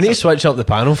 We need to switch up the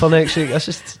panel for next week. This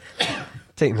is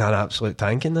taking an absolute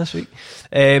tanking this week.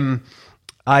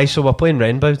 So we're playing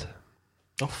Renboud.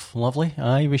 Oh, lovely.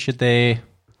 Aye, we should.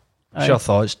 What's your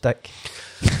thoughts, Dick?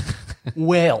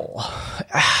 Well,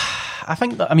 I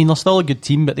think that, I mean, they're still a good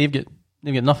team, but they've got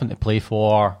nothing to play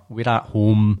for. We're at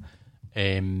home.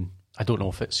 I don't know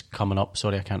if it's coming up.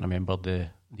 Sorry, I can't remember the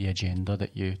agenda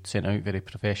that you sent out very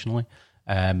professionally.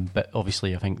 But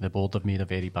obviously, I think the board have made a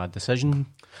very bad decision.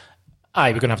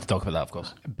 Aye, we're going to have to talk about that, of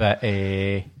course. But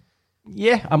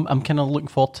yeah, I'm kind of looking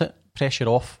forward to it. Pressure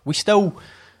off. We still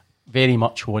very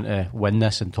much want to win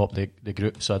this and top the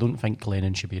group, so I don't think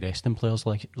Glennon should be resting players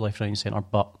like left, right and centre.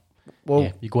 But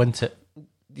yeah, you go into it.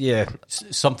 Yeah.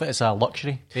 Something, it's a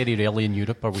luxury. Very rarely in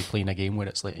Europe are we playing a game where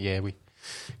it's like, yeah, we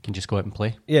can just go out and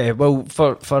play. Yeah, well,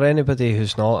 for anybody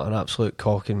who's not an absolute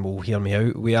cock and will hear me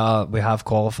out, we have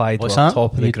qualified. What's We're that?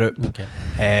 top of the group. Okay.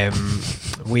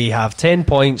 We have 10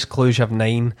 points, Cluj have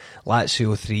 9,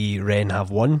 Lazio 3, Rennes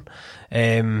have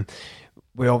 1.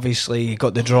 We obviously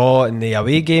got the draw in the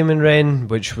away game in Rennes,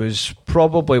 which was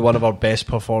probably one of our best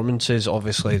performances.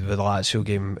 Obviously, the Lazio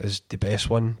game is the best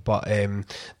one, but the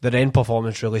Rennes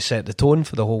performance really set the tone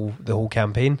for the whole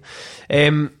campaign.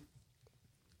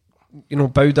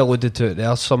 Boud alluded to it there,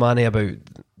 Samani, about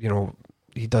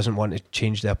he doesn't want to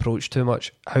change the approach too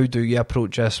much. How do you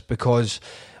approach this? Because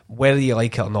whether you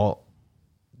like it or not,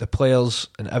 the players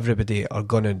and everybody are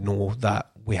going to know that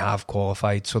we have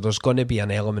qualified, so there's going to be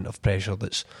an element of pressure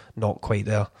that's not quite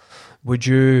there. Would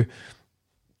you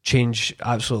change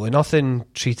absolutely nothing,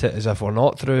 treat it as if we're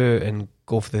not through and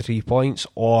go for the 3 points,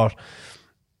 or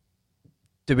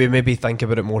do we maybe think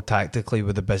about it more tactically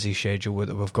with the busy schedule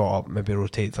that we've got up, maybe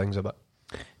rotate things a bit?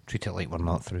 Treat it like we're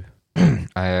not through.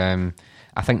 I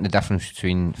think the difference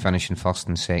between finishing first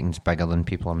and second is bigger than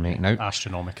people are making out.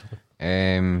 Astronomically.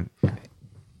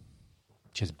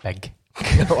 Which is big.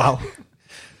 Wow.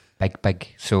 Big.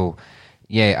 So,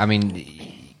 yeah, I mean,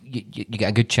 you get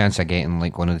a good chance of getting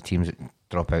like one of the teams that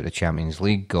drop out of the Champions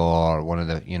League, or one of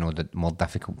the the more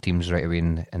difficult teams right away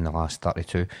in the last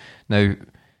 32. Now,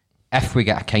 if we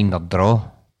get a kind of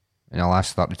draw in the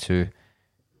last 32,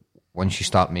 once you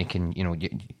start making,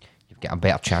 you've got a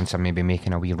better chance of maybe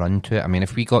making a wee run to it. I mean,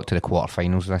 if we got to the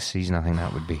quarterfinals this season, I think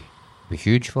that would be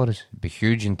huge for us. It'd be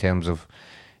huge in terms of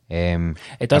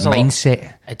It does our a lot.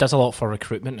 mindset. It does a lot for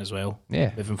recruitment as well.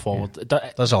 Yeah. Moving forward.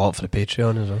 There's a lot for the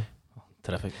Patreon as well.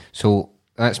 Terrific. So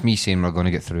that's me saying we're going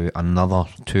to get through another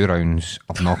 2 rounds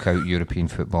of knockout European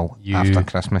football You after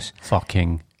Christmas.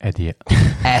 Fucking idiot.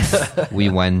 If we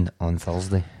win on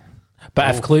Thursday.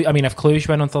 But if Cluj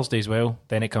win on Thursday as well,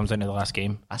 then it comes down to the last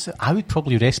game. I would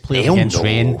probably rest players Hell against no.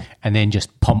 Rennes and then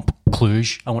just pump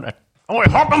Cluj. I want to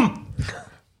hurt them.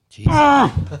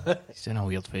 He's doing a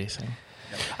weird face.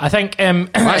 I think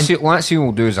Let's see what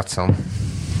we'll do as a turn.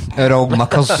 Our old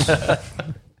muckers.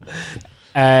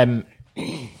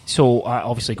 So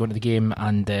obviously going to the game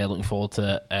and looking forward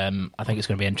to it. I think it's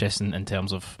going to be interesting in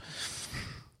terms of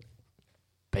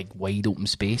big wide open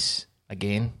space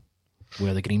again,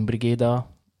 where the Green Brigade are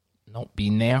not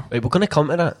being there. Right, we're going to come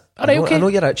to that. All right, okay. I know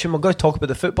you're itching. We're going to talk about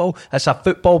the football. It's a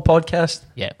football podcast.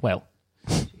 Yeah, well,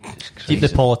 Keep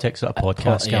the politics at a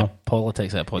podcast, yeah, Cal.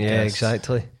 politics at a podcast. Yeah,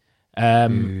 exactly.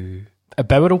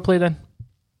 Bauer will play then.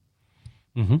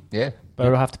 Yeah.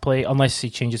 Bauer will have to play unless he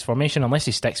changes formation, unless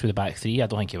he sticks with the back three. I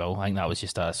don't think he will. I think that was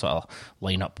just a sort of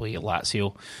line-up with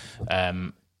Lazio.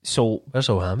 So Where's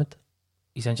Mohamed?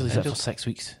 he's injured for 6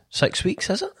 weeks, 6 weeks,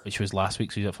 is it? which was last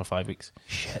week, so he's out for 5 weeks.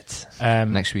 Shit.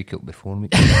 Next week it'll be 4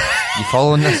 weeks. You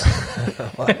following this?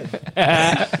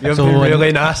 You're So, being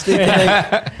really nasty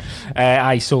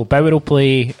tonight. So Bauer will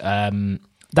play.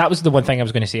 That was the one thing I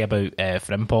was going to say about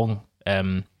Frimpong.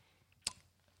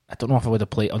 I don't know if I would have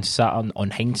played on Saturn on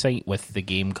hindsight with the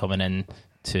game coming in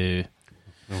to.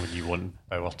 No, you want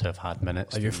Bauer to have had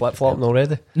minutes. Are you flip-flopping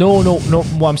already? No.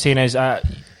 What I'm saying is, I'm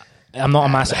not a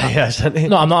massive. Yes, isn't he?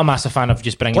 No, I'm not a massive fan of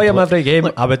just bringing. Play him every game.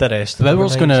 I would arrest him.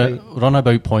 Bauer's going to run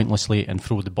about pointlessly and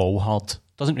throw the ball hard.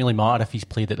 Doesn't really matter if he's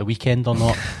played at the weekend or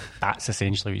not. That's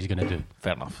essentially what he's going to do.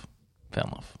 Fair enough.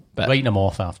 But Writing him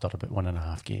off after about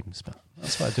 1.5 games, but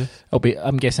that's what I do.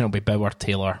 I'm guessing it'll be Bauer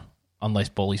Taylor unless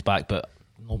Bolly's back, but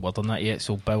no word on that yet.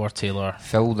 So Bauer Taylor.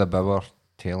 Phil the Bauer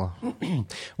Taylor.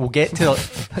 We'll get to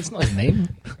That's not his name.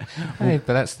 Hey,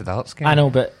 but that's the darts game. I know,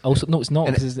 but also no, it's not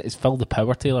because it's Phil the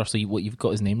Power Taylor. So you've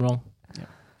got his name wrong.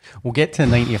 We'll get to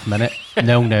the 90th minute.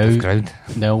 Nil now. Ground.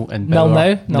 Nil and Nil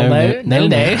Bauer. now. Nil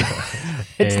now.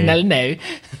 It's nil now.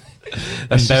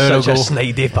 This Bauer is such a will go.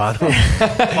 snidey panel.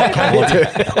 What can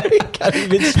he do? He can't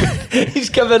even speak. He's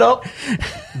given up.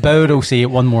 Bauer will say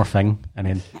one more thing and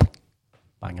then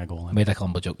bang a goal I in. made a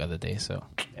Colombo joke the other day, so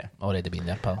Yeah. already been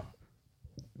there, pal.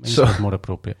 Mine's So- was more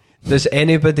appropriate. Does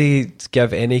anybody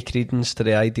give any credence to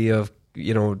the idea of,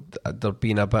 there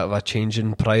being a bit of a change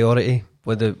in priority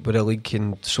with the league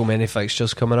and so many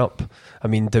fixtures coming up? I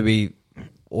mean, do we,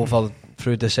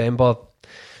 through December,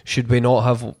 should we not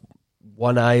have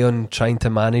one eye on trying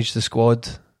to manage the squad?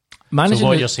 So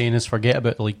what you're saying is forget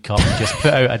about the League Cup and just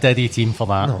put out a Diddy team for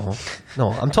that.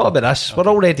 No, I'm talking about this. We're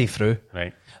already through.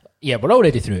 Right. Yeah, we're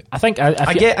already through. I think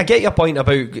I get your point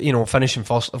about finishing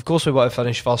first. Of course, we want to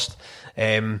finish first.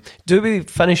 Do we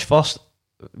finish first?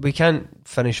 We can't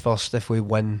finish first if we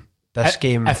win this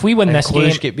game. If we win and this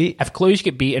Cluj game, get beat. if Cluj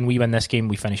get beat and we win this game,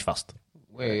 we finish first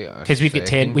because we've got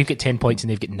 10. We've got 10 points and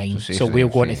they've got 9, so we'll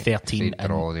go on to 13. If they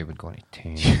draw, they would go on to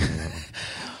 10.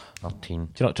 13.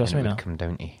 Do you not trust And me it now? would come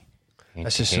down to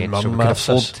This is 10. some So we could maths.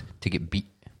 afford to get beat.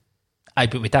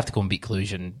 But we'd have to go and beat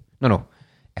Cluj and No.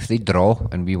 If they draw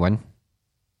and we win,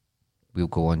 we'll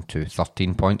go on to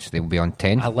 13 points. They'll be on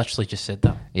 10. I literally just said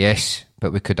that. Yes,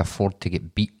 but we could afford to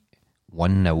get beat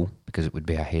 1-0 because it would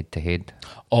be a head-to-head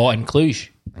Oh, in Cluj.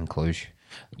 in Cluj.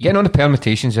 Getting on the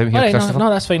permutations out here, All right, Christopher. no,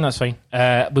 that's fine. That's fine.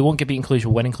 We won't get beaten Cluj.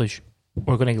 We'll win in Cluj.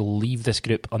 We're going to leave this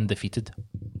group undefeated.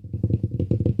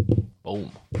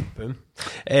 Boom. Boom.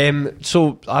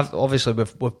 So obviously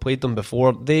we've played them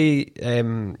before. They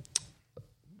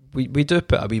we do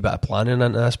put a wee bit of planning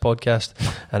into this podcast,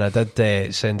 and I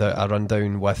did send out a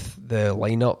rundown with the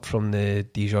lineup from the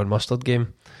Dijon Mustard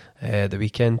game the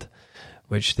weekend,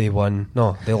 which they won.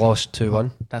 No, they lost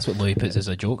 2-1. That's what Louis puts as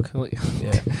a joke.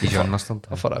 Yeah, Dijon Mustard.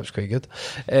 I thought that was quite good.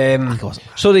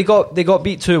 So they got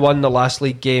beat 2-1 the last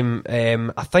league game.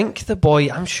 I think the boy,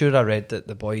 I'm sure I read that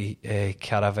the boy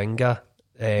Caravinga,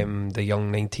 the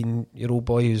young 19-year-old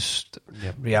boy who's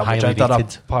Real Madrid are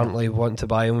rated. apparently wanting to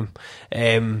buy him.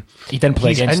 He didn't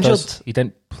play He's against injured. us. He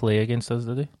didn't play against us,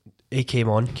 did he? He came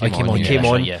on. He came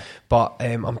on, yeah. But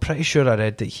I'm pretty sure I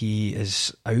read that he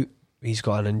is out. He's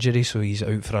got an injury, so he's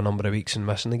out for a number of weeks and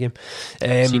missing the game.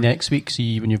 See next week,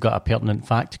 see when you've got a pertinent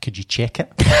fact, could you check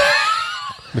it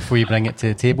before you bring it to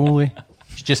the table, Louis?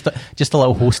 It's just a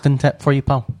little hosting tip for you,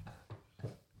 pal.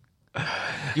 How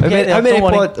many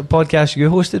podcasts you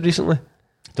hosted recently?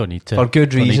 Don't need to. For good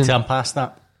Don't need reason. to. I'm past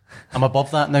that. I'm above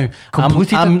that now.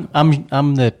 Completed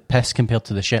I'm the piss compared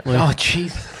to the shit, Louis. Oh,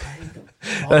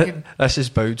 jeez. This is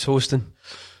Bouds hosting.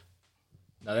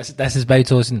 No, this is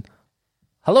Bowtosen.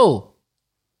 Hello.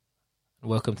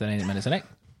 Welcome to 90 Minutes a Night.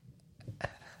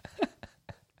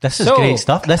 This is So- great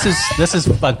stuff. This is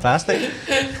fantastic.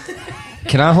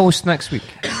 Can I host next week?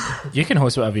 You can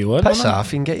host whatever you want. Piss man.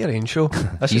 off, you can get your own show.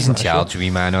 This He's is in my show. charge,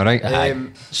 wee man, alright?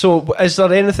 So, is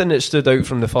there anything that stood out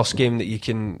from the first game that you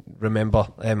can remember?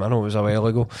 I know it was a while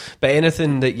ago, but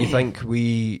anything that you think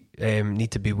we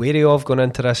need to be wary of going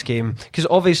into this game? Because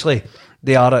obviously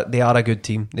they are a good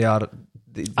team.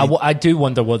 I do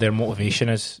wonder what their motivation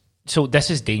is. So this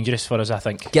is dangerous for us, I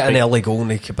think. Get an early goal and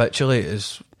they capitulate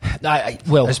as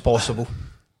possible.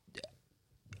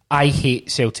 I hate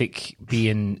Celtic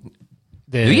being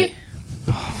the. Do you?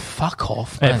 Oh, fuck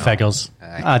off, It man. figures.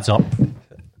 Adds up.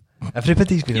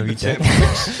 Everybody's been a wee dick.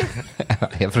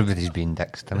 Everybody's being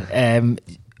dicks tonight.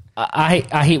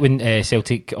 I hate when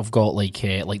Celtic have got like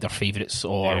their favourites,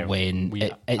 or Yeah, when we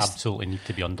it's absolutely need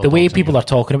to be underdogs. the way people are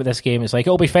talking about this game. It's like,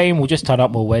 it'll be fine, we'll just turn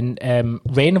up, we'll win.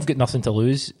 Rennes have got nothing to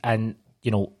lose, and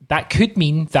that could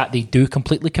mean that they do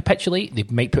completely capitulate. They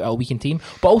might put out a weakened team,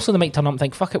 but also they might turn up and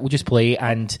think, fuck it, we'll just play.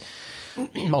 And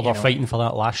Well, they're fighting for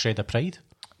that last shred of pride.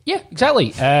 yeah,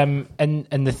 exactly. And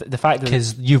the fact that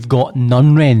Because you've got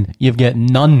none, Ren. You've got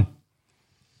none.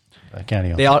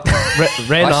 Carry on. They are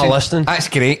Ren are Listen, listening. That's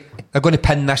great. They're going to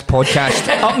pin this podcast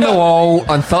up on the wall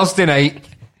on Thursday night.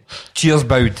 Cheers,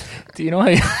 Boud. do you know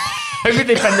how would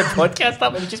they pin the podcast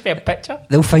up? It would just be a picture.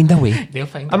 They'll find a way. They'll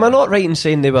find Am I not right in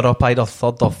saying they were up either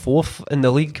third or fourth in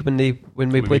the league when we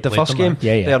played the played first them, game?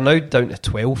 yeah. They are now down to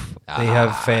 12th. They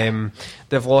have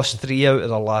they've lost 3 out of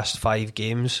their last 5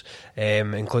 games,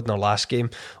 including their last game,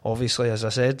 obviously, as I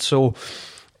said. So,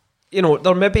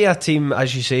 there may be a team,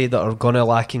 as you say, that are going to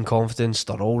lack in confidence.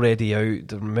 They're already out.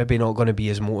 They're maybe not going to be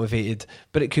as motivated,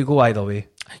 but it could go either way.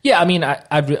 Yeah, I mean,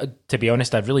 to be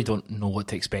honest, I really don't know what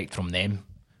to expect from them.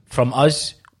 From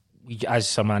us, as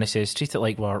Samana says, treat it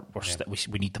like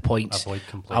we need the points. Avoid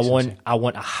complacency. I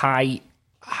want a high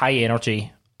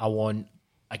energy. I want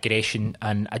aggression,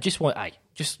 and I just want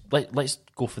let's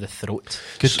go for the throat.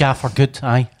 Good gaffer, good.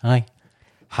 Aye.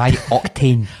 High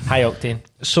octane. High octane.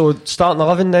 So, starting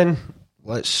 11 then,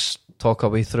 let's talk our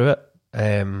way through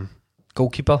it.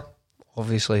 Goalkeeper,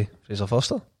 obviously, Fraser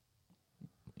Foster.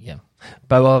 Yeah.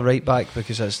 Bauer right back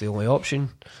because that's the only option.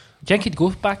 Do you think he'd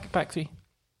go back 3?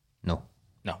 No.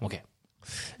 No, okay.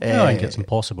 I think it's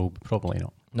impossible, but probably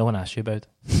not. No one asked you about.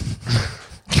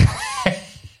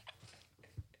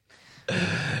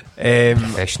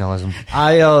 Professionalism.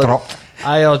 Ayer, Dropped.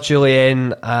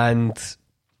 Julienne and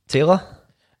Taylor.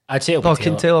 I'd say it'll be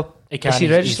Fucking Taylor. He can. Is he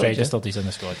He's registered? registered. He's in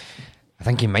the squad. I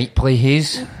think he might play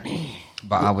Hayes,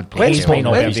 but I would play When's He Taylor. might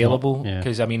not be When's available not, yeah.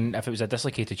 because I mean, if it was a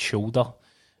dislocated shoulder,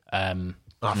 I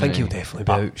think he'll definitely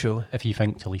be out, surely. If you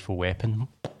think to lethal weapon,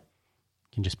 you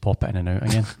can just pop it in and out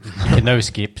again. You can now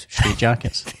escape straight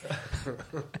jackets.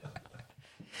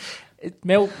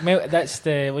 Mel, that's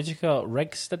the what do you call it?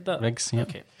 Riggs did that. Riggs, yeah.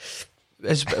 Okay.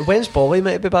 When's Bolly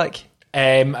meant to be back?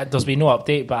 There's been no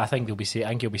update, but I think he'll be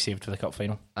saved for the cup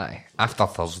final. Aye, after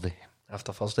Thursday.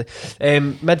 After Thursday.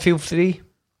 Midfield 3.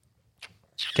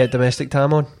 Get domestic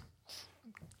time on.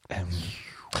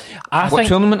 What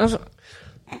tournament is it?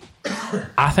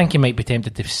 I think he might be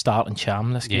tempted to start in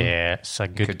Cham this game. Yeah, it's a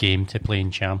good game to play in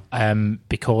Cham.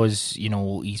 Because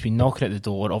he's been knocking at the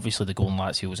door. Obviously, the goal in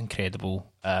Lazio was incredible.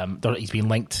 He's been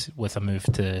linked with a move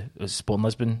to Sporting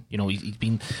Lisbon. He's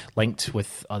been linked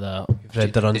with other. You've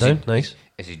read the rundown. Nice.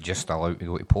 Is he just allowed to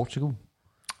go to Portugal?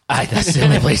 Aye, that's the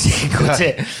only place he can go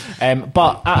to.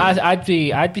 But I'd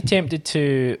be tempted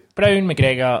to Brown,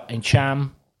 McGregor, and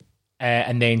Cham,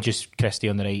 and then just Christie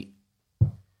on the right,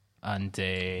 and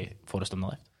Forrest on the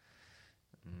left.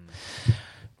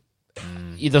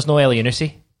 There's no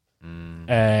Elianusi.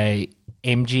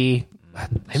 MG.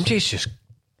 MJ's just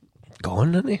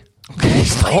gone, isn't he?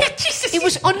 He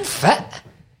was unfit.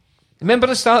 Remember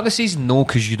the start of the season? No,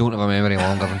 because you don't have a memory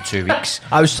longer than 2 weeks.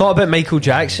 I was talking about Michael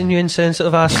Jackson, you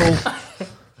insensitive asshole.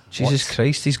 Jesus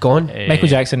Christ, he's gone. Michael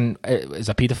Jackson is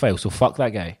a paedophile, so fuck that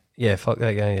guy. Yeah, fuck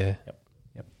that guy,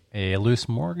 yeah. Lewis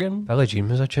Morgan. Billie Jean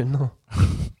was a tune, though.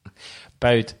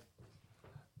 Bowed.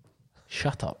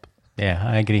 Shut up. Yeah,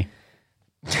 I agree.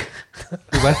 You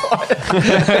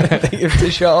have to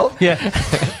shut up. Yeah.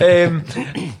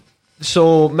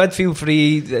 So, midfield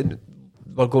 3,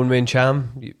 we're going with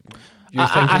Cham. You're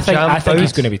I think, Cham? I think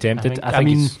he's Boud? going to be tempted. I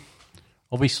mean,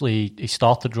 obviously he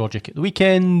started Rogic at the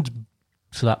weekend,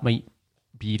 so that might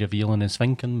be revealing his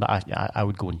thinking. But I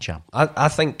would go in Cham. I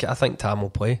think Tam will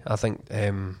play. I think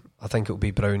it'll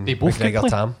be Brown, They both could McGregor, play.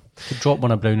 Tam. Could drop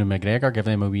one of Brown and McGregor, give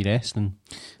them a wee rest, and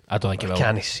I don't think he will.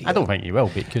 Can he see? I don't think he will,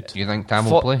 but he could. Do you think Tam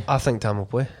will play? I think Tam will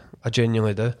play. I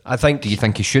genuinely do. I think. Do you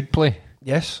think he should play?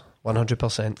 Yes,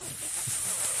 100%.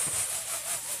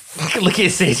 Look at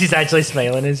his face, he's actually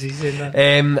smiling as he's saying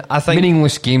that. I think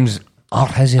Meaningless games are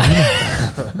his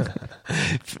arena.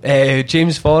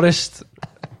 James Forrest.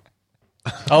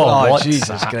 Oh, what?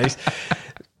 Jesus Christ!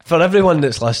 For everyone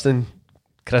that's listening,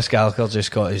 Chris Gallagher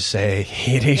just got his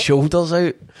hairy shoulders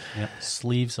out. Yeah,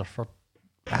 sleeves are for.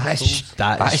 That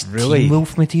That is is really. Teen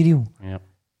Wolf material. Yeah.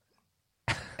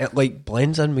 It like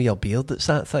blends in with your beard. That's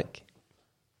that thick.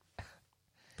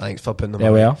 Thanks for putting them.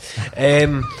 There we on.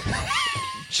 are.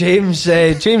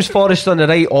 James Forrest on the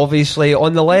right, obviously.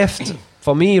 On the left,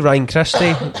 for me, Ryan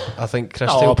Christie. I think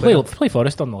Christie will Play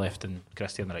Forrest on the left and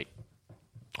Christie on the right.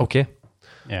 Okay.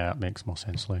 Yeah, that makes more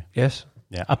sense. Like. Yes.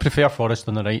 Yeah, I prefer Forrest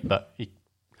on the right, but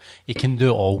he can do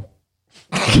it all.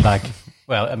 Bag.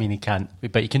 Well, I mean, he can't,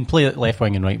 but he can play at left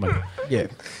wing and right wing. Yeah.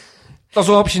 There's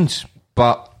options,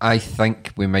 but I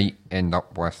think we might end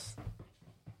up with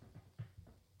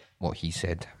what he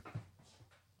said.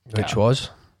 Which was?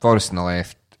 Forrest on the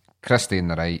left, Christie on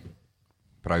the right,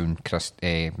 Brown,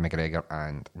 McGregor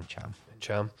and Cham.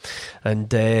 Cham. And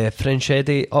French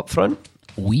Eddie up front.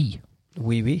 We.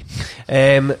 Wee.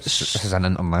 This is an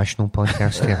international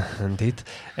podcast here. Indeed.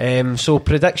 So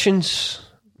predictions,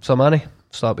 Samani,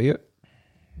 start with you.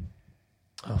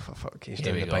 Oh, for fuck, he's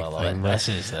doing the big thing.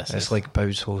 It's like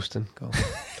Bow's hosting. Go.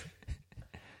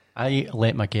 I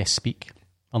let my guests speak,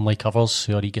 unlike others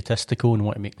who are egotistical and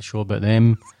want to make the show about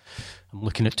them. I'm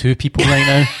looking at two people right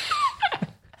now.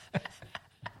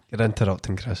 You're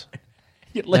interrupting, Chris.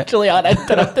 You literally are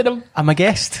interrupting him. I'm a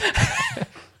guest.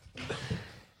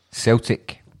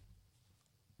 Celtic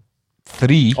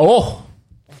 3. Oh,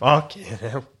 Fuck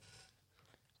yeah.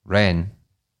 Rennes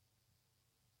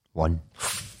 1.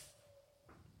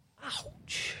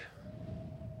 Ouch.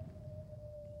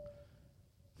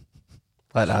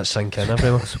 Let that sink in,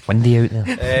 everyone. It's windy out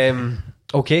there.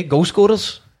 Okay, goal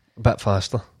scorers. A bit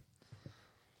faster.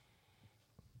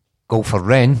 Goal for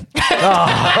Rennes.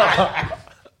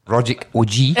 Rogic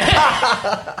OG.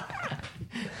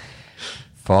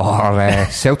 For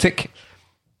Celtic,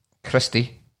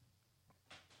 Christie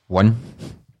 1.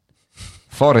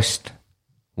 Forrest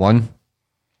 1.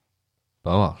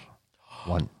 Bauer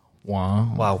 1.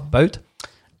 wow. Bout.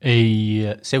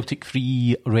 A Celtic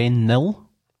 3, Rennes 0.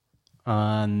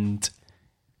 And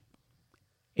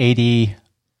Eddie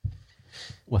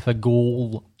with a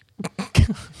goal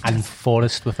and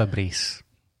Forrest with a brace.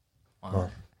 Wow.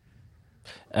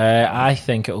 I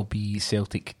think it'll be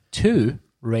Celtic 2,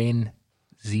 Rennes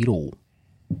 0.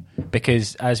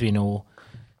 Because, as we know,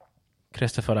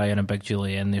 Christopher Ryan and Big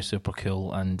Julian, they're super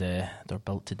cool and they're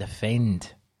built to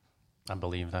defend. I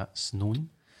believe that's known.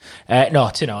 No,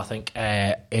 2-0, I think.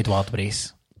 Edouard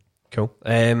Brace. Cool.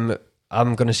 I'm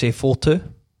going to say 4-2.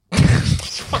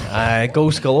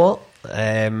 Goals galore.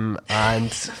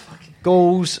 And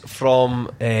goals from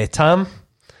Tam.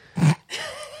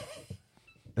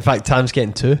 In fact, Tam's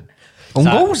getting 2. Own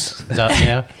goals? Is that,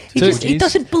 yeah? He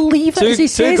doesn't believe it as he Two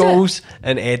says goals,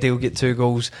 and Eddie will get 2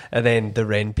 goals, and then the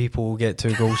Rennes people will get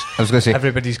 2 goals. I was going to say,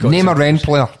 everybody's got name 2 a Rennes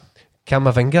player.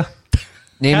 Camavinga.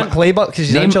 Name Can't play but because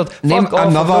he's injured. Name Fuck off,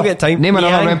 another. I've not got time. Name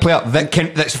another Niang. Rennes player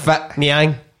that's fit.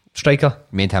 Niang, striker.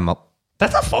 Made him up.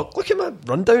 Did I fuck? Look at my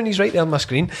rundown. He's right there on my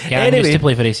screen. Yeah, he used Anyway, to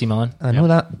play for AC Milan. I know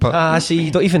that, but see,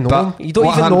 you don't even know but him. You don't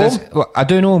what even know happened him. is- well, I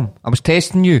do know him. I was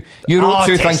testing you. You wrote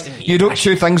 2 things. testing me. You wrote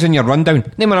 2 things in your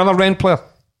rundown. Name another Rennes player.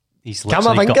 He's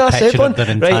literally Camavinga, got a picture Sebon. of their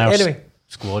Right, entire anyway.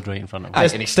 squad right in front of him. Aye,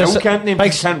 and he still can't name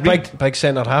because he can't read. Big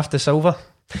centre half to Silva.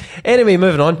 Anyway,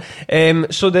 moving on.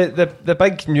 So the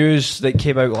big news that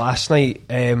came out last night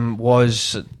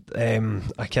was a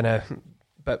kind of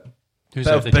bit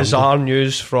of bizarre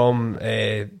news from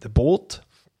the board,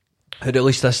 who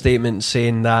released a statement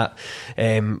saying that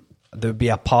there would be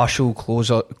a partial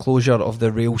closure of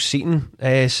the rail seating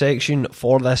section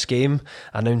for this game,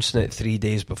 announcing it 3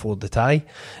 days before the tie.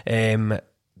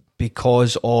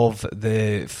 Because of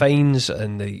the fines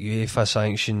and the UEFA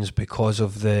sanctions, because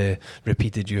of the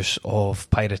repeated use of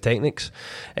pyrotechnics.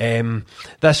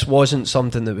 This wasn't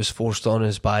something that was forced on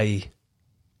us by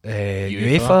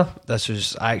UEFA. This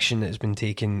was action that's been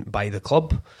taken by the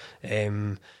club.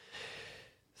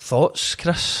 Thoughts,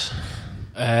 Chris?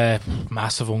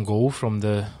 Massive on goal from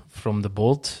the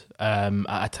board at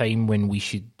a time when we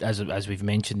should, as we've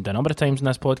mentioned a number of times in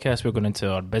this podcast, we're going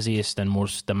into our busiest and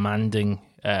most demanding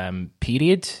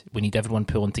period. We need everyone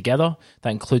pulling together. That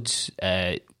includes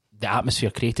the atmosphere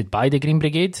created by the Green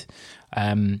Brigade.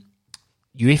 UEFA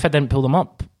didn't pull them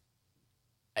up.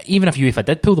 Even if UEFA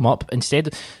did pull them up,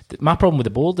 instead, my problem with the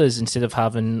board is instead of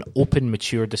having open,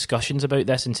 mature discussions about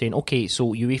this and saying, okay,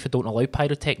 so UEFA don't allow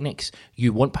pyrotechnics,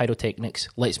 you want pyrotechnics,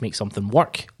 let's make something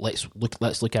work. Let's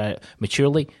look at it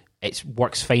maturely. It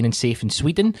works fine and safe in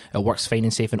Sweden. It works fine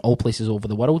and safe in all places over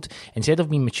the world. Instead of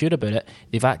being mature about it,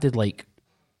 they've acted like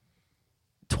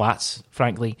twats,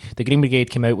 frankly. The Green Brigade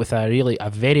came out with a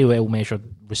very well measured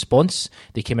response.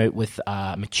 They came out with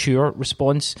a mature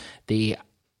response.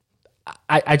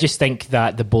 I just think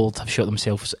that the board have shot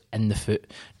themselves in the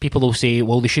foot. People will say,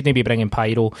 well, they shouldn't be bringing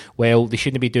pyro. Well, they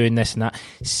shouldn't be doing this and that.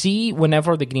 See,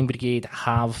 whenever the Green Brigade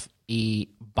have a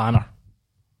banner,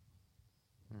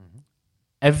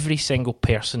 every single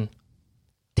person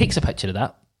takes a picture of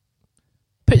that,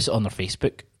 puts it on their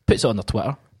Facebook, puts it on their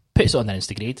Twitter, puts it on their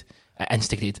Instagram,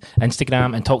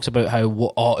 and talks about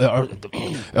how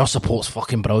our support's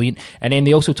fucking brilliant. And then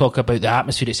they also talk about the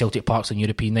atmosphere at Celtic Parks on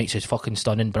European nights is fucking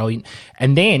stunning, brilliant.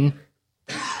 And then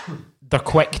they're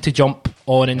quick to jump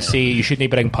on and say you shouldn't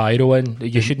bring pyro in,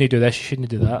 you shouldn't do this, you shouldn't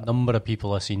do that. A number of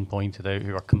people I've seen pointed out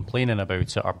who are complaining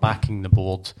about it are backing the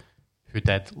board who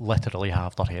did literally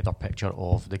have their header picture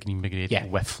of the Green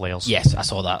Brigade with flares. Yes, I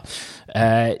saw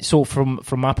that. So from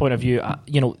my point of view,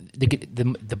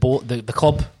 the board, the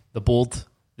club, the board,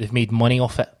 they've made money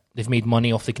off it. They've made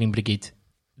money off the Green Brigade.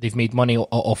 They've made money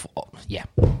off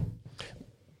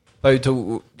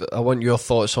Bowdo, I want your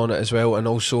thoughts on it as well, and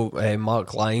also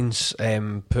Mark Lyons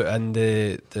put in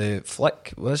the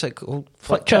flick. What is it called?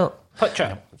 Flick chat.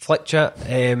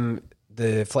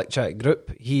 The Flick Chat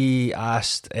group. He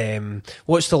asked,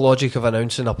 "What's the logic of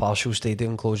announcing a partial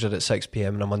stadium closure at 6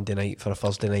 p.m. on a Monday night for a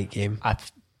Thursday night game?"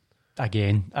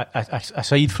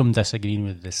 Aside from disagreeing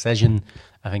with the decision,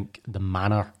 I think the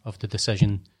manner of the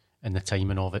decision and the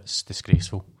timing of it's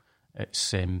disgraceful.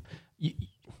 It's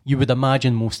you would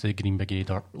imagine most of the Green Brigade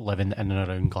are living in and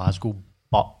around Glasgow,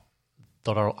 but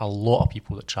there are a lot of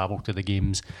people that travel to the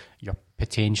games. You're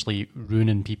potentially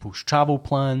ruining people's travel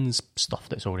plans, stuff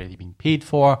that's already been paid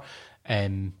for.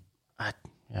 I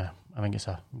think it's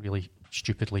a really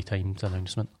stupidly timed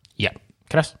announcement. Yeah.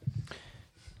 Chris?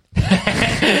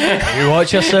 You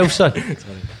watch yourself, son.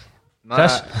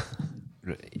 Chris?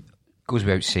 Goes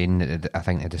without saying that I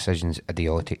think the decision's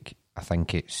idiotic. I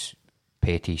think it's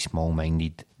petty,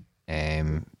 small-minded.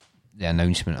 The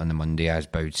announcement on the Monday, as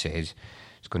Bowd says,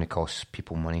 it's going to cost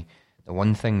people money. The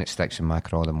one thing that sticks in my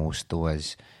craw the most, though,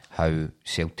 is how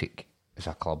Celtic as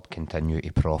a club continue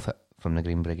to profit from the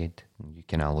Green Brigade. You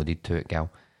kind of alluded to it, Gal.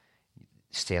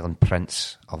 Selling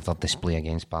prints of their display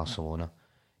against Barcelona.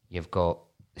 You've got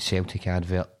the Celtic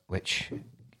advert, which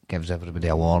gives everybody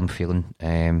a warm feeling.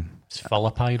 It's full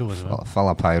of pyro as well. Full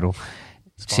of pyro.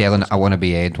 Selling I Want to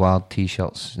Be Edward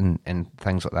t-shirts and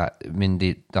things like that. I mean,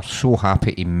 they're so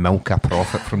happy to milk a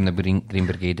profit from the Green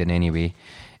Brigade in any way,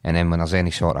 and then when there's any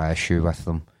sort of issue with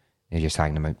them, they just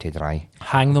hang them out to dry.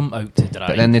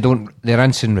 But then they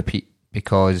rinse and repeat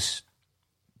because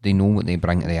they know what they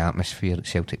bring to the atmosphere at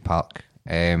Celtic Park.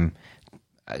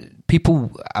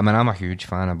 People, I mean, I'm a huge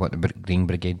fan of what the Green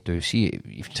Brigade do. See,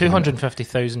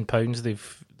 £250,000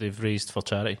 they've raised for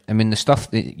charity. I mean, the stuff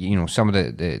that, some of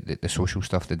the social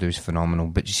stuff they do is phenomenal.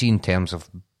 But you see, in terms of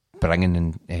bringing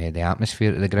in the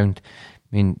atmosphere to the ground,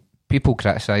 I mean, people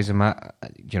criticise them. I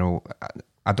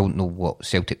don't know what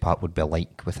Celtic Park would be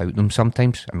like without them.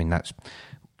 Sometimes, I mean,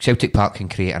 Celtic Park can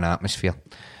create an atmosphere,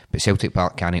 but Celtic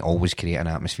Park can't always create an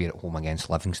atmosphere at home against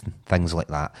Livingston. Things like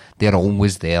that, they're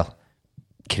always there,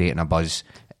 creating a buzz.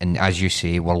 And as you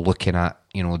say, we're looking at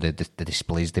the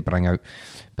displays they bring out,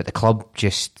 but the club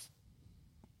just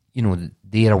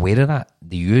they're aware of that,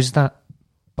 they use that,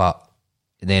 but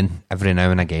then every now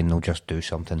and again they'll just do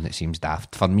something that seems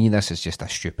daft. For me, this is just a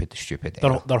stupid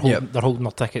they're holding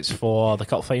their tickets for the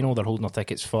cup final, they're holding their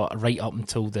tickets for right up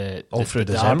until the through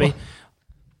the December. derby.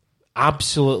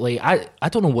 Absolutely. I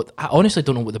honestly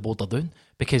don't know what the board are doing,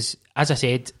 because as I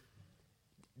said,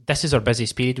 this is our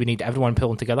busiest period. We need everyone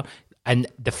pulling together, and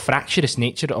the fractious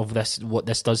nature of this, what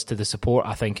this does to the support,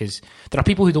 I think, is there are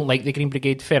people who don't like the Green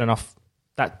Brigade. Fair enough,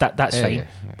 that's fine. Yeah.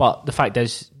 But the fact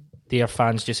is, they are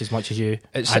fans just as much as you,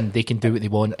 and they can do what they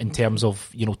want in terms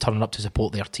of turning up to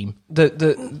support their team.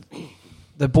 The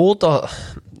board are,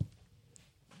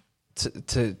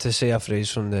 to say a phrase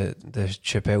from the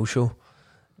Chappelle show,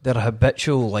 they're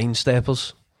habitual line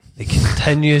steppers. They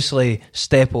continuously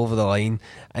step over the line,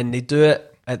 and they do it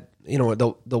at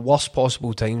the worst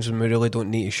possible times when we really don't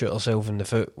need to shoot ourselves in the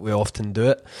foot. We often do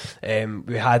it.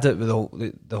 We had it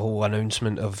with the whole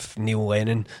announcement of Neil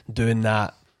Lennon doing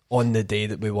that on the day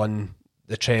that we won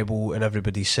the treble, and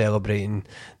everybody's celebrating.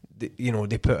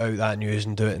 They put out that news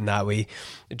and do it in that way,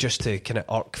 just to kind of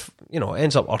irk. It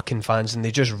ends up irking fans, and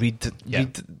they just read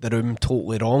the room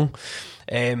totally wrong.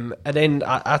 And then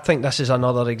I think this is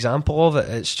another example of it.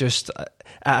 It's just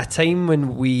at a time when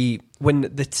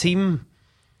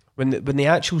the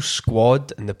actual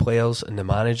squad and the players and the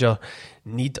manager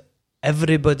need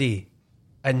everybody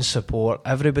in support,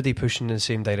 everybody pushing in the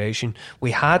same direction.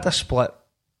 We had a split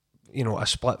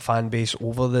fan base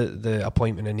over the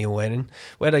appointment of Neil Lennon.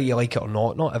 Whether you like it or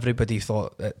not everybody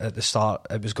thought at the start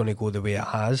it was going to go the way it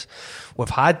has. We've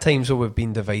had times where we've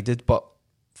been divided, but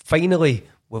finally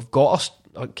we've got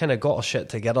our shit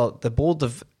together. The board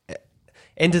have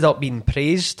ended up being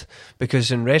praised,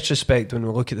 because in retrospect, when we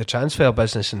look at the transfer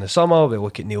business in the summer, we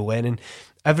look at Neil Lennon,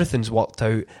 everything's worked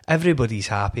out, everybody's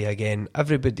happy again,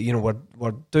 everybody,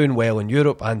 we're doing well in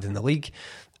Europe and in the league.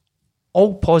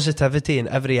 All positivity in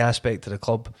every aspect of the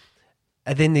club.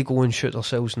 and then they go and shoot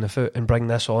themselves in the foot and bring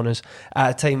this on us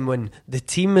at a time when the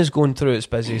team is going through its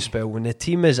busiest spell, when the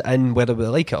team is in, whether we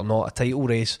like it or not, a title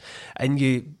race, and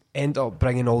you end up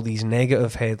bringing all these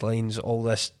negative headlines, all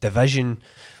this division,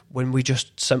 when we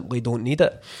just simply don't need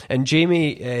it. And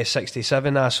Jamie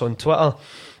 67 asks on Twitter,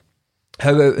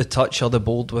 how out of touch are the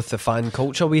Bold with the fan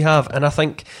culture we have? And I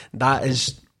think that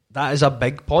is a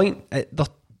big point.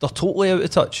 They're totally out of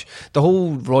touch. The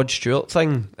whole Rod Stewart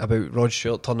thing about Rod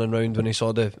Stewart turning around when he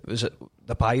saw the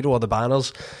pyro or the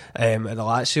banners at the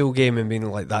Lazio game and being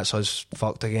like, that's us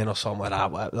fucked again or something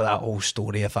like that whole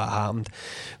story, if that happened,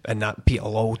 and that Peter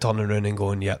Lawwell turning around and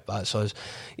going, yep, that's us.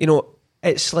 You know,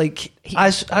 it's like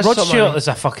as Rod Stewart is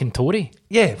a fucking Tory.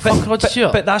 Yeah, fuck Rod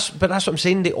Stewart. But that's what I'm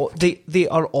saying. They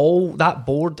are all, that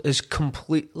board is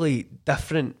completely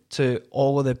different to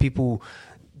all of the people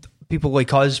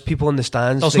like us, people in the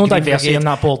stands. There's no diversity in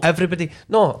that board. Everybody,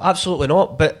 no, absolutely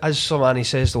not. But as Somani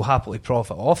says, they'll happily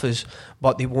profit off us,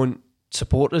 but they won't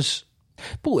support us.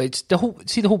 But it's the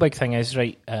whole big thing is,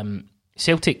 right,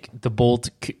 Celtic, the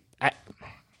board, it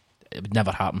would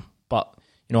never happen. But,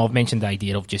 you know, I've mentioned the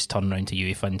idea of just turning around to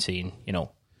UEFA and saying, you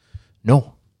know,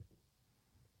 no.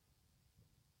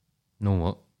 No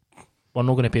what? We're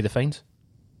not going to pay the fines.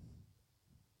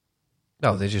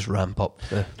 No, they just ramp up.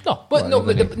 Plead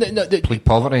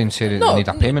poverty and say they need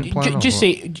a payment plan.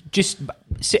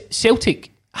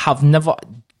 Celtic have never,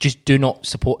 just do not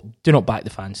back the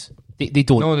fans. They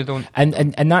don't. No, they don't.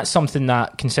 And that's something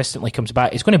that consistently comes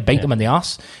back. It's going to bite them in the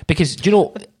arse because, do you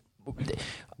know?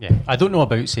 Yeah, I don't know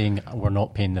about saying we're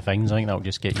not paying the fines. I think that'll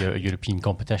just get you out of European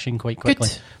competition quite quickly.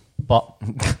 Good. But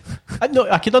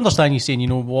I could understand you saying, you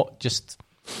know what, just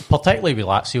particularly with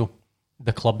Lazio,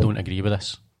 the club don't agree with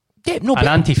this. Yeah, no, an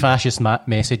anti-fascist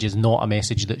message is not a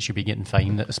message that should be getting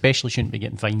fined. That especially shouldn't be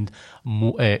getting fined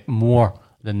more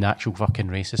than the actual fucking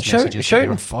racist messages.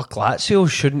 Shouting fuck Lazio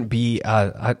shouldn't be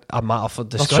a matter for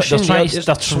discussion. They're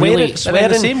swearing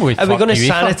the same way. Are we going to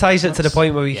sanitise it to the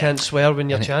point where we can't swear when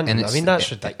you're chanting? I mean,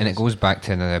 that's ridiculous. And it goes back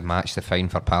to the match the fine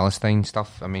for Palestine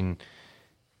stuff. I mean,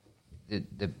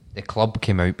 the club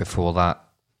came out before that,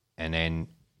 and then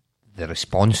the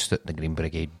response that the Green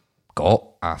Brigade got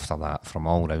after that from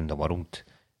all around the world,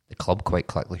 the club quite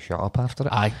quickly shut up after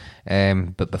it. Aye.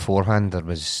 But beforehand it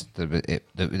was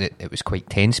quite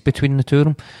tense between the two of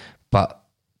them. But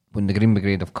when the Green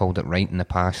Brigade have called it right in the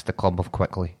past, the club have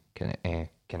quickly kind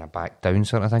of backed down,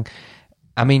 sort of thing.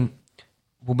 I mean,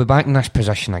 we'll be back in this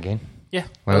position again. Yeah.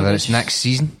 Whether it's next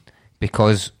season,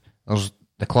 because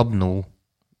the club know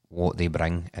what they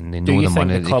bring and they know the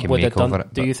money that they can make over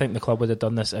it. Do you think the club would have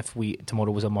done this if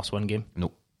tomorrow was a must-win game?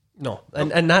 No,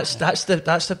 and that's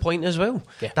the point as well.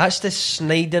 Yeah. That's the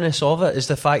snidiness of it, is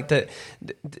the fact that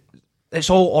it's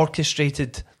all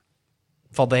orchestrated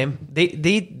for them. They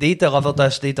delivered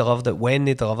this. They delivered it when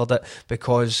they delivered it,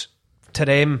 because to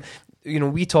them, you know,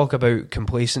 we talk about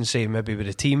complacency maybe with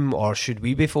the team, or should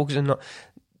we be focusing on.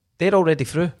 They're already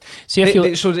through. See,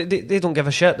 they don't give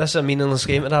a shit. This is a meaningless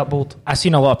game at that board. I've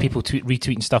seen a lot of people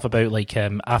retweeting stuff about, like,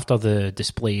 after the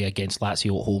display against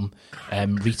Lazio at home,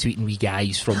 retweeting wee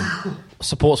guys from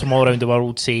supporters from all around the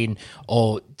world saying,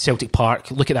 "Oh, Celtic Park!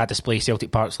 Look at that display.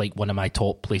 Celtic Park's like one of my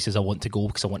top places I want to go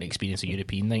because I want to experience a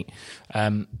European night." I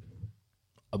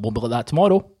won't be like that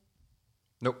tomorrow.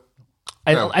 Nope.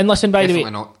 And listen, by the way,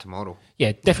 definitely not tomorrow.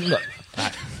 Yeah, definitely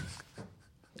not.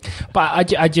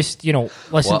 But I just, you know,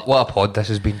 listen. What a pod this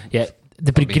has been. Yeah,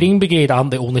 the Green Brigade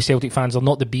aren't the only Celtic fans. They're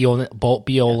not the be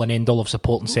all and end all of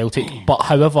supporting Celtic. But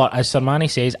however, as Sir Manny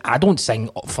says, I don't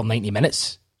sing for 90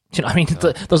 minutes. Do you know what I mean?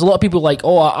 No. There's a lot of people like,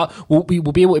 we'll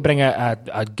be able to bring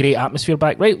a great atmosphere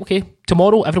back. Right, okay.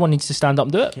 Tomorrow, everyone needs to stand up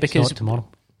and do it. Because not tomorrow.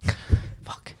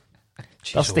 Fuck.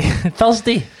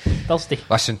 Thursday.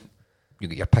 Listen, you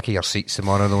get your pick of your seats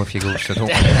tomorrow, though, if you go. So don't.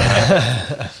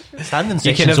 Standing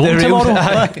sections open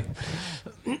tomorrow.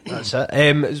 That's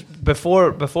it.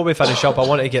 Before we finish up, I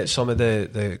want to get some of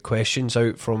the questions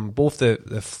out from both the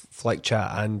Flick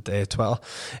chat and Twitter.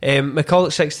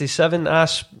 McCulloch67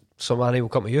 asks, so Manny, we'll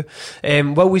come to you.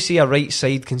 Will we see a right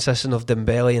side consisting of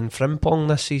Dembele and Frimpong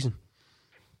this season?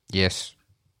 Yes.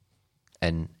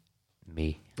 In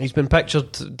May.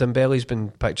 Dembele's been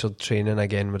pictured training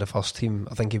again with the first team.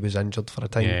 I think he was injured for a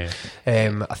time.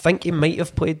 Yeah. I think he might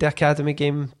have played the academy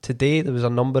game today. There was a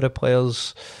number of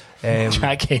players.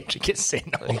 Jack Hendry gets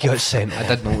sent off. He got sent I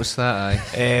did notice that, aye.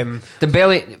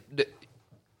 Dembele,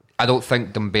 I don't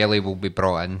think Dembele will be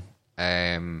brought in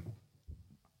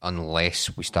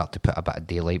unless we start to put a bit of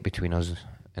daylight between us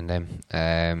and them.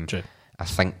 True. I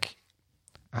think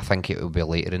it will be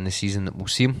later in the season that we'll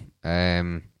see him.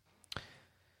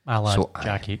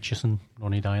 Jack Aitchison,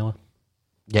 Ronnie Dyler.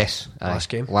 Yes, Last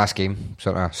game. Last game,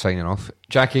 sort of signing off.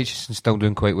 Jack Aitchison's still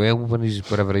doing quite well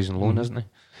wherever he's on loan, isn't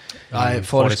he?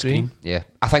 Forest Green. Yeah,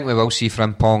 I think we will see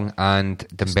Frimpong and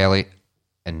Dembele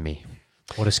in May.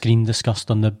 Forest Green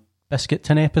discussed on the Biscuit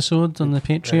Tin episode on the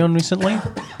Patreon recently.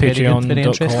 Very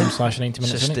interesting. Patreon.com/90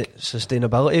 minutes.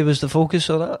 Sustainability was the focus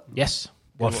of that. Yes.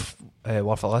 Worth a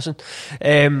listen.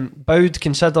 Bowed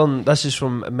considering this is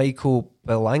from Michael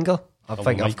Belanger. I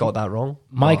think I've got that wrong.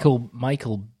 Michael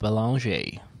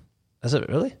Belanger. Is it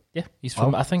really? Yeah, he's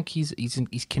from. I think he's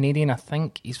Canadian. I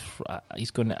think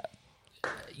he's going to.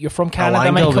 You're from Canada,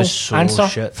 Belanger Michael. was so Answer.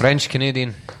 shit. French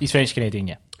Canadian. He's French Canadian.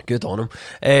 Yeah. Good on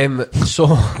him. So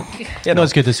Not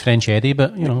as good as French Eddie,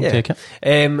 but take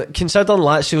it. Considering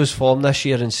Lazio's form this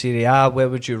year in Serie A, where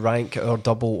would you rank our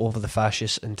double over the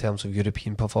fascists in terms of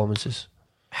European performances?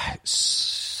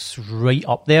 It's right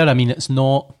up there. I mean, it's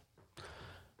not.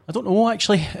 I don't know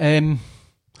actually.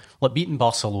 Like beating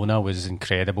Barcelona was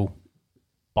incredible,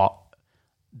 but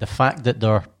the fact that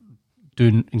they're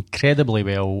doing incredibly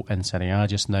well in Serie A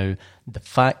just now, the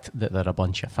fact that they're a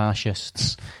bunch of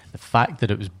fascists, the fact that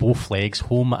it was both legs,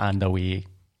 home and away.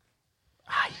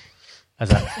 Aye. Is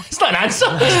it? It's not an answer.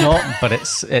 It's not, but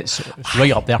it's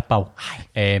right up there, pal.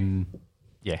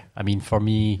 Yeah, I mean, for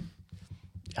me,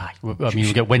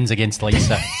 we get wins against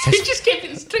Leicester. He just kept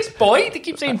it's Chris Boyd. He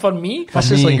keeps saying for me.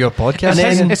 This is like your podcast.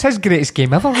 It's his greatest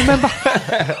game ever, remember?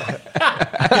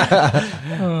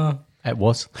 It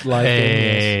was. Live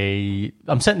game,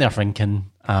 I'm sitting there thinking,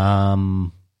 that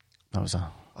was a...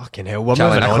 Fucking hell, we're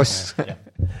Charlie moving on. Nicholas.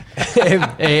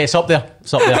 It's up there.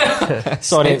 It's up there.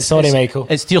 Sorry, Michael.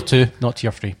 It's tier 2, not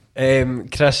tier 3.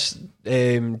 Chris,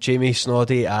 Jamie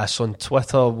Snoddy asks on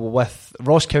Twitter, with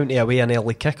Ross County away an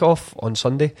early kick-off on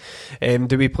Sunday,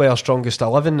 do we play our strongest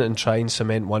 11 and try and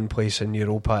cement one place in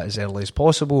Europa as early as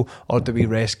possible, or do we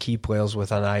rest key players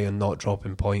with an eye on not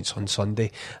dropping points on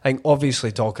Sunday? I think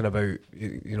obviously talking about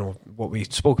what we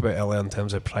spoke about earlier in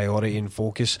terms of priority and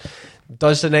focus,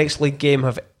 does the next league game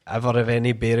have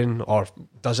any bearing, or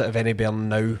does it have any bearing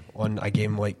now on a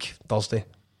game like Thursday?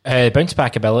 Bounce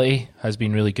back ability has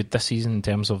been really good this season in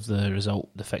terms of the result,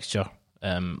 the fixture.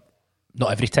 Not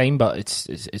every time, but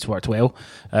it's worked well.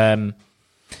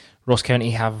 Ross County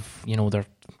have, they're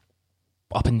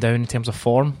up and down in terms of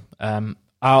form.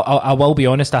 I will be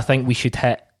honest, I think we should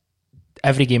hit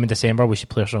every game in December, we should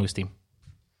play our strongest team.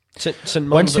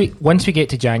 Once we get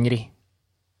to January,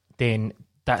 then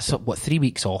that's 3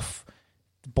 weeks off.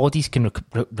 Bodies can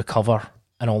recover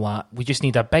and all that. We just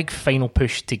need a big final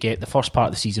push to get the first part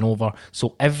of the season over.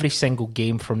 So every single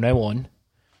game from now on,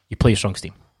 you play your strongest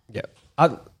team. Yeah,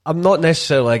 I'm not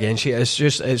necessarily against it.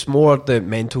 It's more the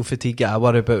mental fatigue that I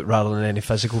worry about rather than any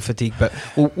physical fatigue. But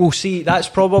we'll see. That's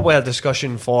probably a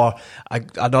discussion for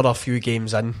another few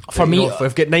games in. For me, if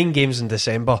we've got 9 games in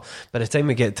December, by the time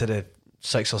we get to the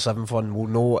 6th or 7th one, we'll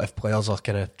know if players are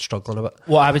kind of struggling a bit.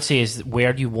 What I would say is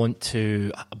where you want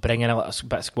to bring in a little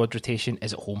bit of squad rotation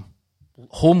is at home.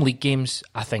 Home league games,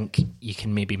 I think you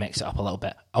can maybe mix it up a little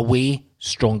bit. Away,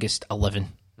 strongest 11.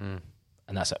 And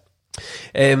that's it.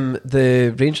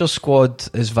 The Rangers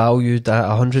squad is valued at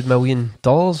 $100 million.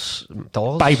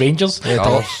 By Rangers?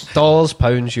 Yeah, dollars,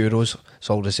 pounds, euros.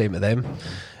 It's all the same to them.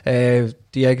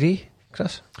 Do you agree,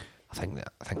 Chris? I think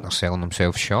they're selling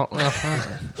themselves short there.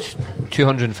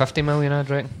 250 million, I'd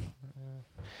reckon.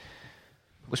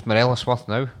 What's Morelos worth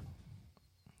now?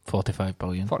 45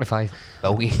 billion. 45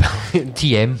 billion.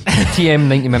 TM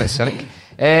 90 minutes cynic.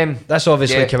 This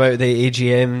obviously came out of the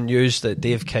AGM news that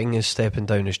Dave King is stepping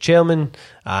down as chairman,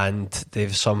 and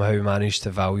they've somehow managed to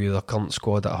value their current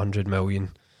squad at 100 million,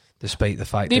 despite the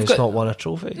fact that it's not won a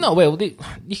trophy. No, well, they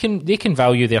can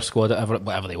value their squad at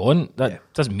whatever they want. That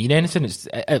doesn't mean anything.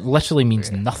 It literally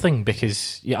means nothing,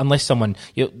 because unless someone...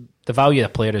 the value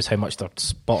of the player is how much they're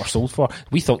bought or sold for.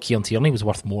 We thought Kieran Tierney was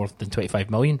worth more than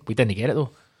 25 million. We didn't get it, though.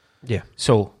 Yeah.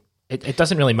 So it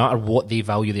doesn't really matter what they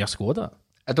value their squad at.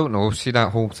 I don't know. See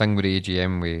that whole thing with the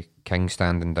AGM with King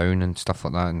standing down and stuff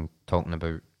like that and talking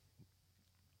about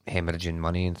hemorrhaging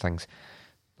money and things.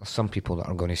 There's some people that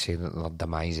are going to say that their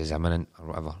demise is imminent or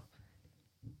whatever.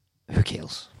 Who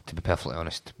cares, to be perfectly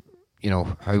honest?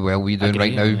 How well we doing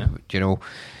right now? Yeah.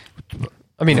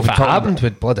 I mean, if it happened,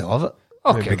 we'd bloody love it.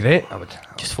 Okay. It would be great. I would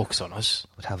just focus on us.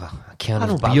 Would have a can I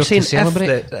know, of but beer I'm saying to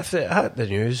celebrate. if they had the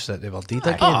news that they were dead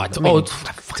again, Tell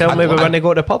me when they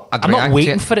go to the pub. I'm not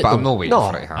waiting for it, but though. I'm not waiting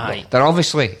for it to happen. Aye. They're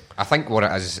obviously, I think what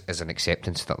it is an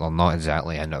acceptance that they're not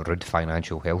exactly in a rude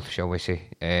financial health, shall we say,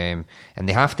 and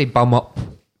they have to bum up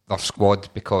their squad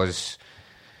because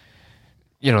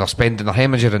they're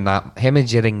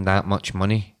hemorrhaging that much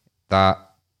money that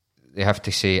they have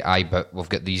to say, aye, but we've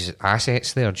got these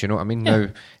assets there. Do you know what I mean? Now,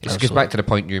 it goes back to the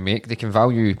point you make. They can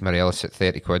value Morelos at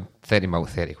 30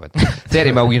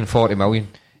 million, 40 million.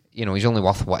 You know, he's only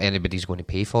worth what anybody's going to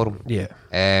pay for him. Yeah.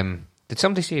 Did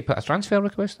somebody say he put a transfer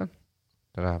request in?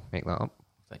 Did I make that up?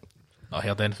 Not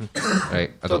heard anything.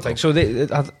 Right, I don't think So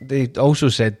they also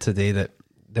said today that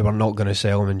they were not going to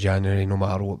sell him in January, no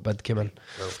matter what bid came in.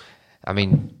 I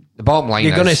mean, the bottom line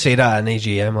You're is... going to say that in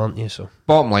AGM, aren't you? So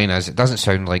Bottom line is, it doesn't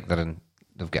sound like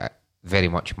they've got very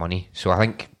much money. So I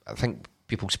think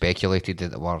people speculated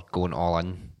that they were going all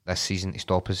in this season to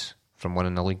stop us from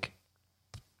winning the league.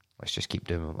 Let's just keep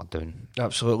doing what we're doing.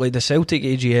 absolutely. The Celtic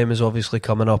AGM is obviously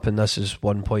coming up, and this is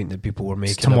one point that people were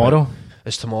making. It's tomorrow.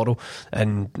 It's tomorrow,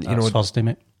 and That's Thursday,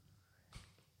 mate.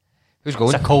 Who's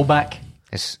going? It's a callback.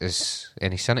 Is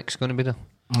any cynics going to be there?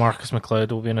 Marcus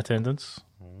McLeod will be in attendance.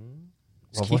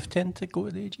 Does Keith tend to go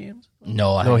to the AGMs?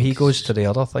 No, he goes to the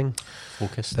other thing.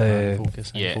 Focus. Yeah.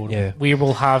 Yeah. We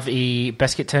will have a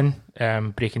biscuit tin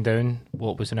breaking down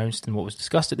what was announced and what was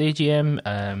discussed at the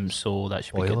AGM. So that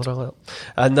should be Spoiler good. alert.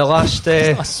 And the last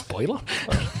A spoiler.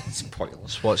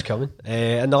 spoilers, what's coming.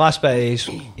 And the last bit is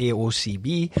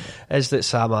AOCB is that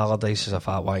Sam Allardyce is a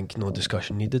fat wank. No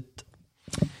discussion needed.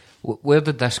 Where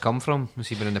did this come from? Has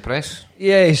he been in the press?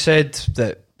 Yeah, he said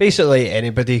that basically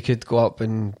anybody could go up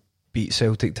and beat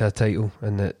Celtic to a title,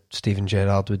 and that Steven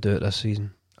Gerrard would do it this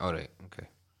season. All right, okay.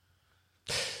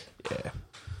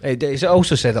 Yeah, he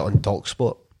also said it on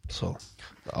TalkSport, so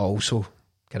that also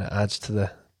kind of adds to the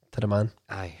man.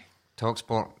 Aye.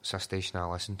 TalkSport's a station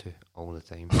I listen to all the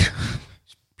time.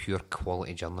 It's pure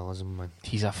quality journalism, man.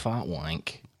 He's a fat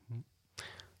wank.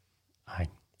 Aye.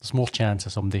 There's more chance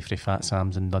of somebody for Fat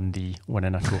Sam's in Dundee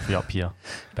winning a trophy up here.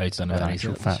 Boud's done With it.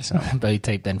 actual Fat Sam. Boud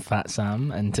typed in Fat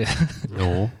Sam into.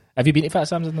 No. Have you been to Fat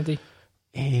Sam's in Dundee?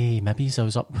 Maybe I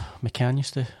was up. McCann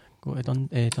used to go to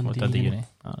Dundee. Dundee Uni.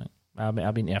 All right.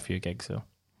 I've been to a few gigs, so.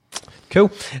 Cool.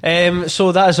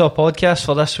 So that is our podcast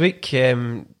for this week.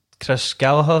 Chris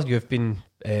Gallagher, you've been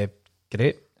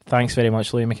great. Thanks very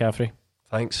much, Louis McCaffrey.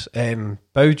 Thanks.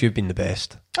 Boud, you've been the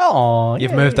best. Oh,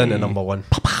 You've moved into number one.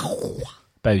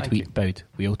 Boud,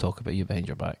 we'll talk about you behind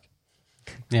your back.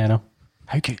 Yeah, I know.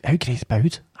 How great is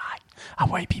Boud? Aye. I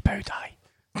want to be Boud, aye.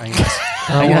 I think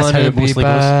I that's how it mostly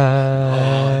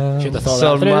goes. Should have thought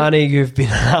Sir that through. Manny, you've been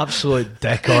an absolute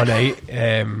dick all night.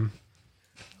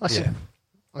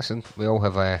 Listen, we all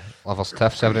have lovers'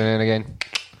 tiffs every now and again.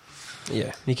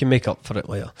 Yeah, you can make up for it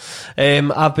later.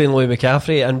 I've been Louis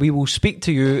McCaffrey, and we will speak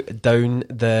to you down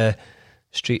the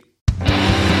street.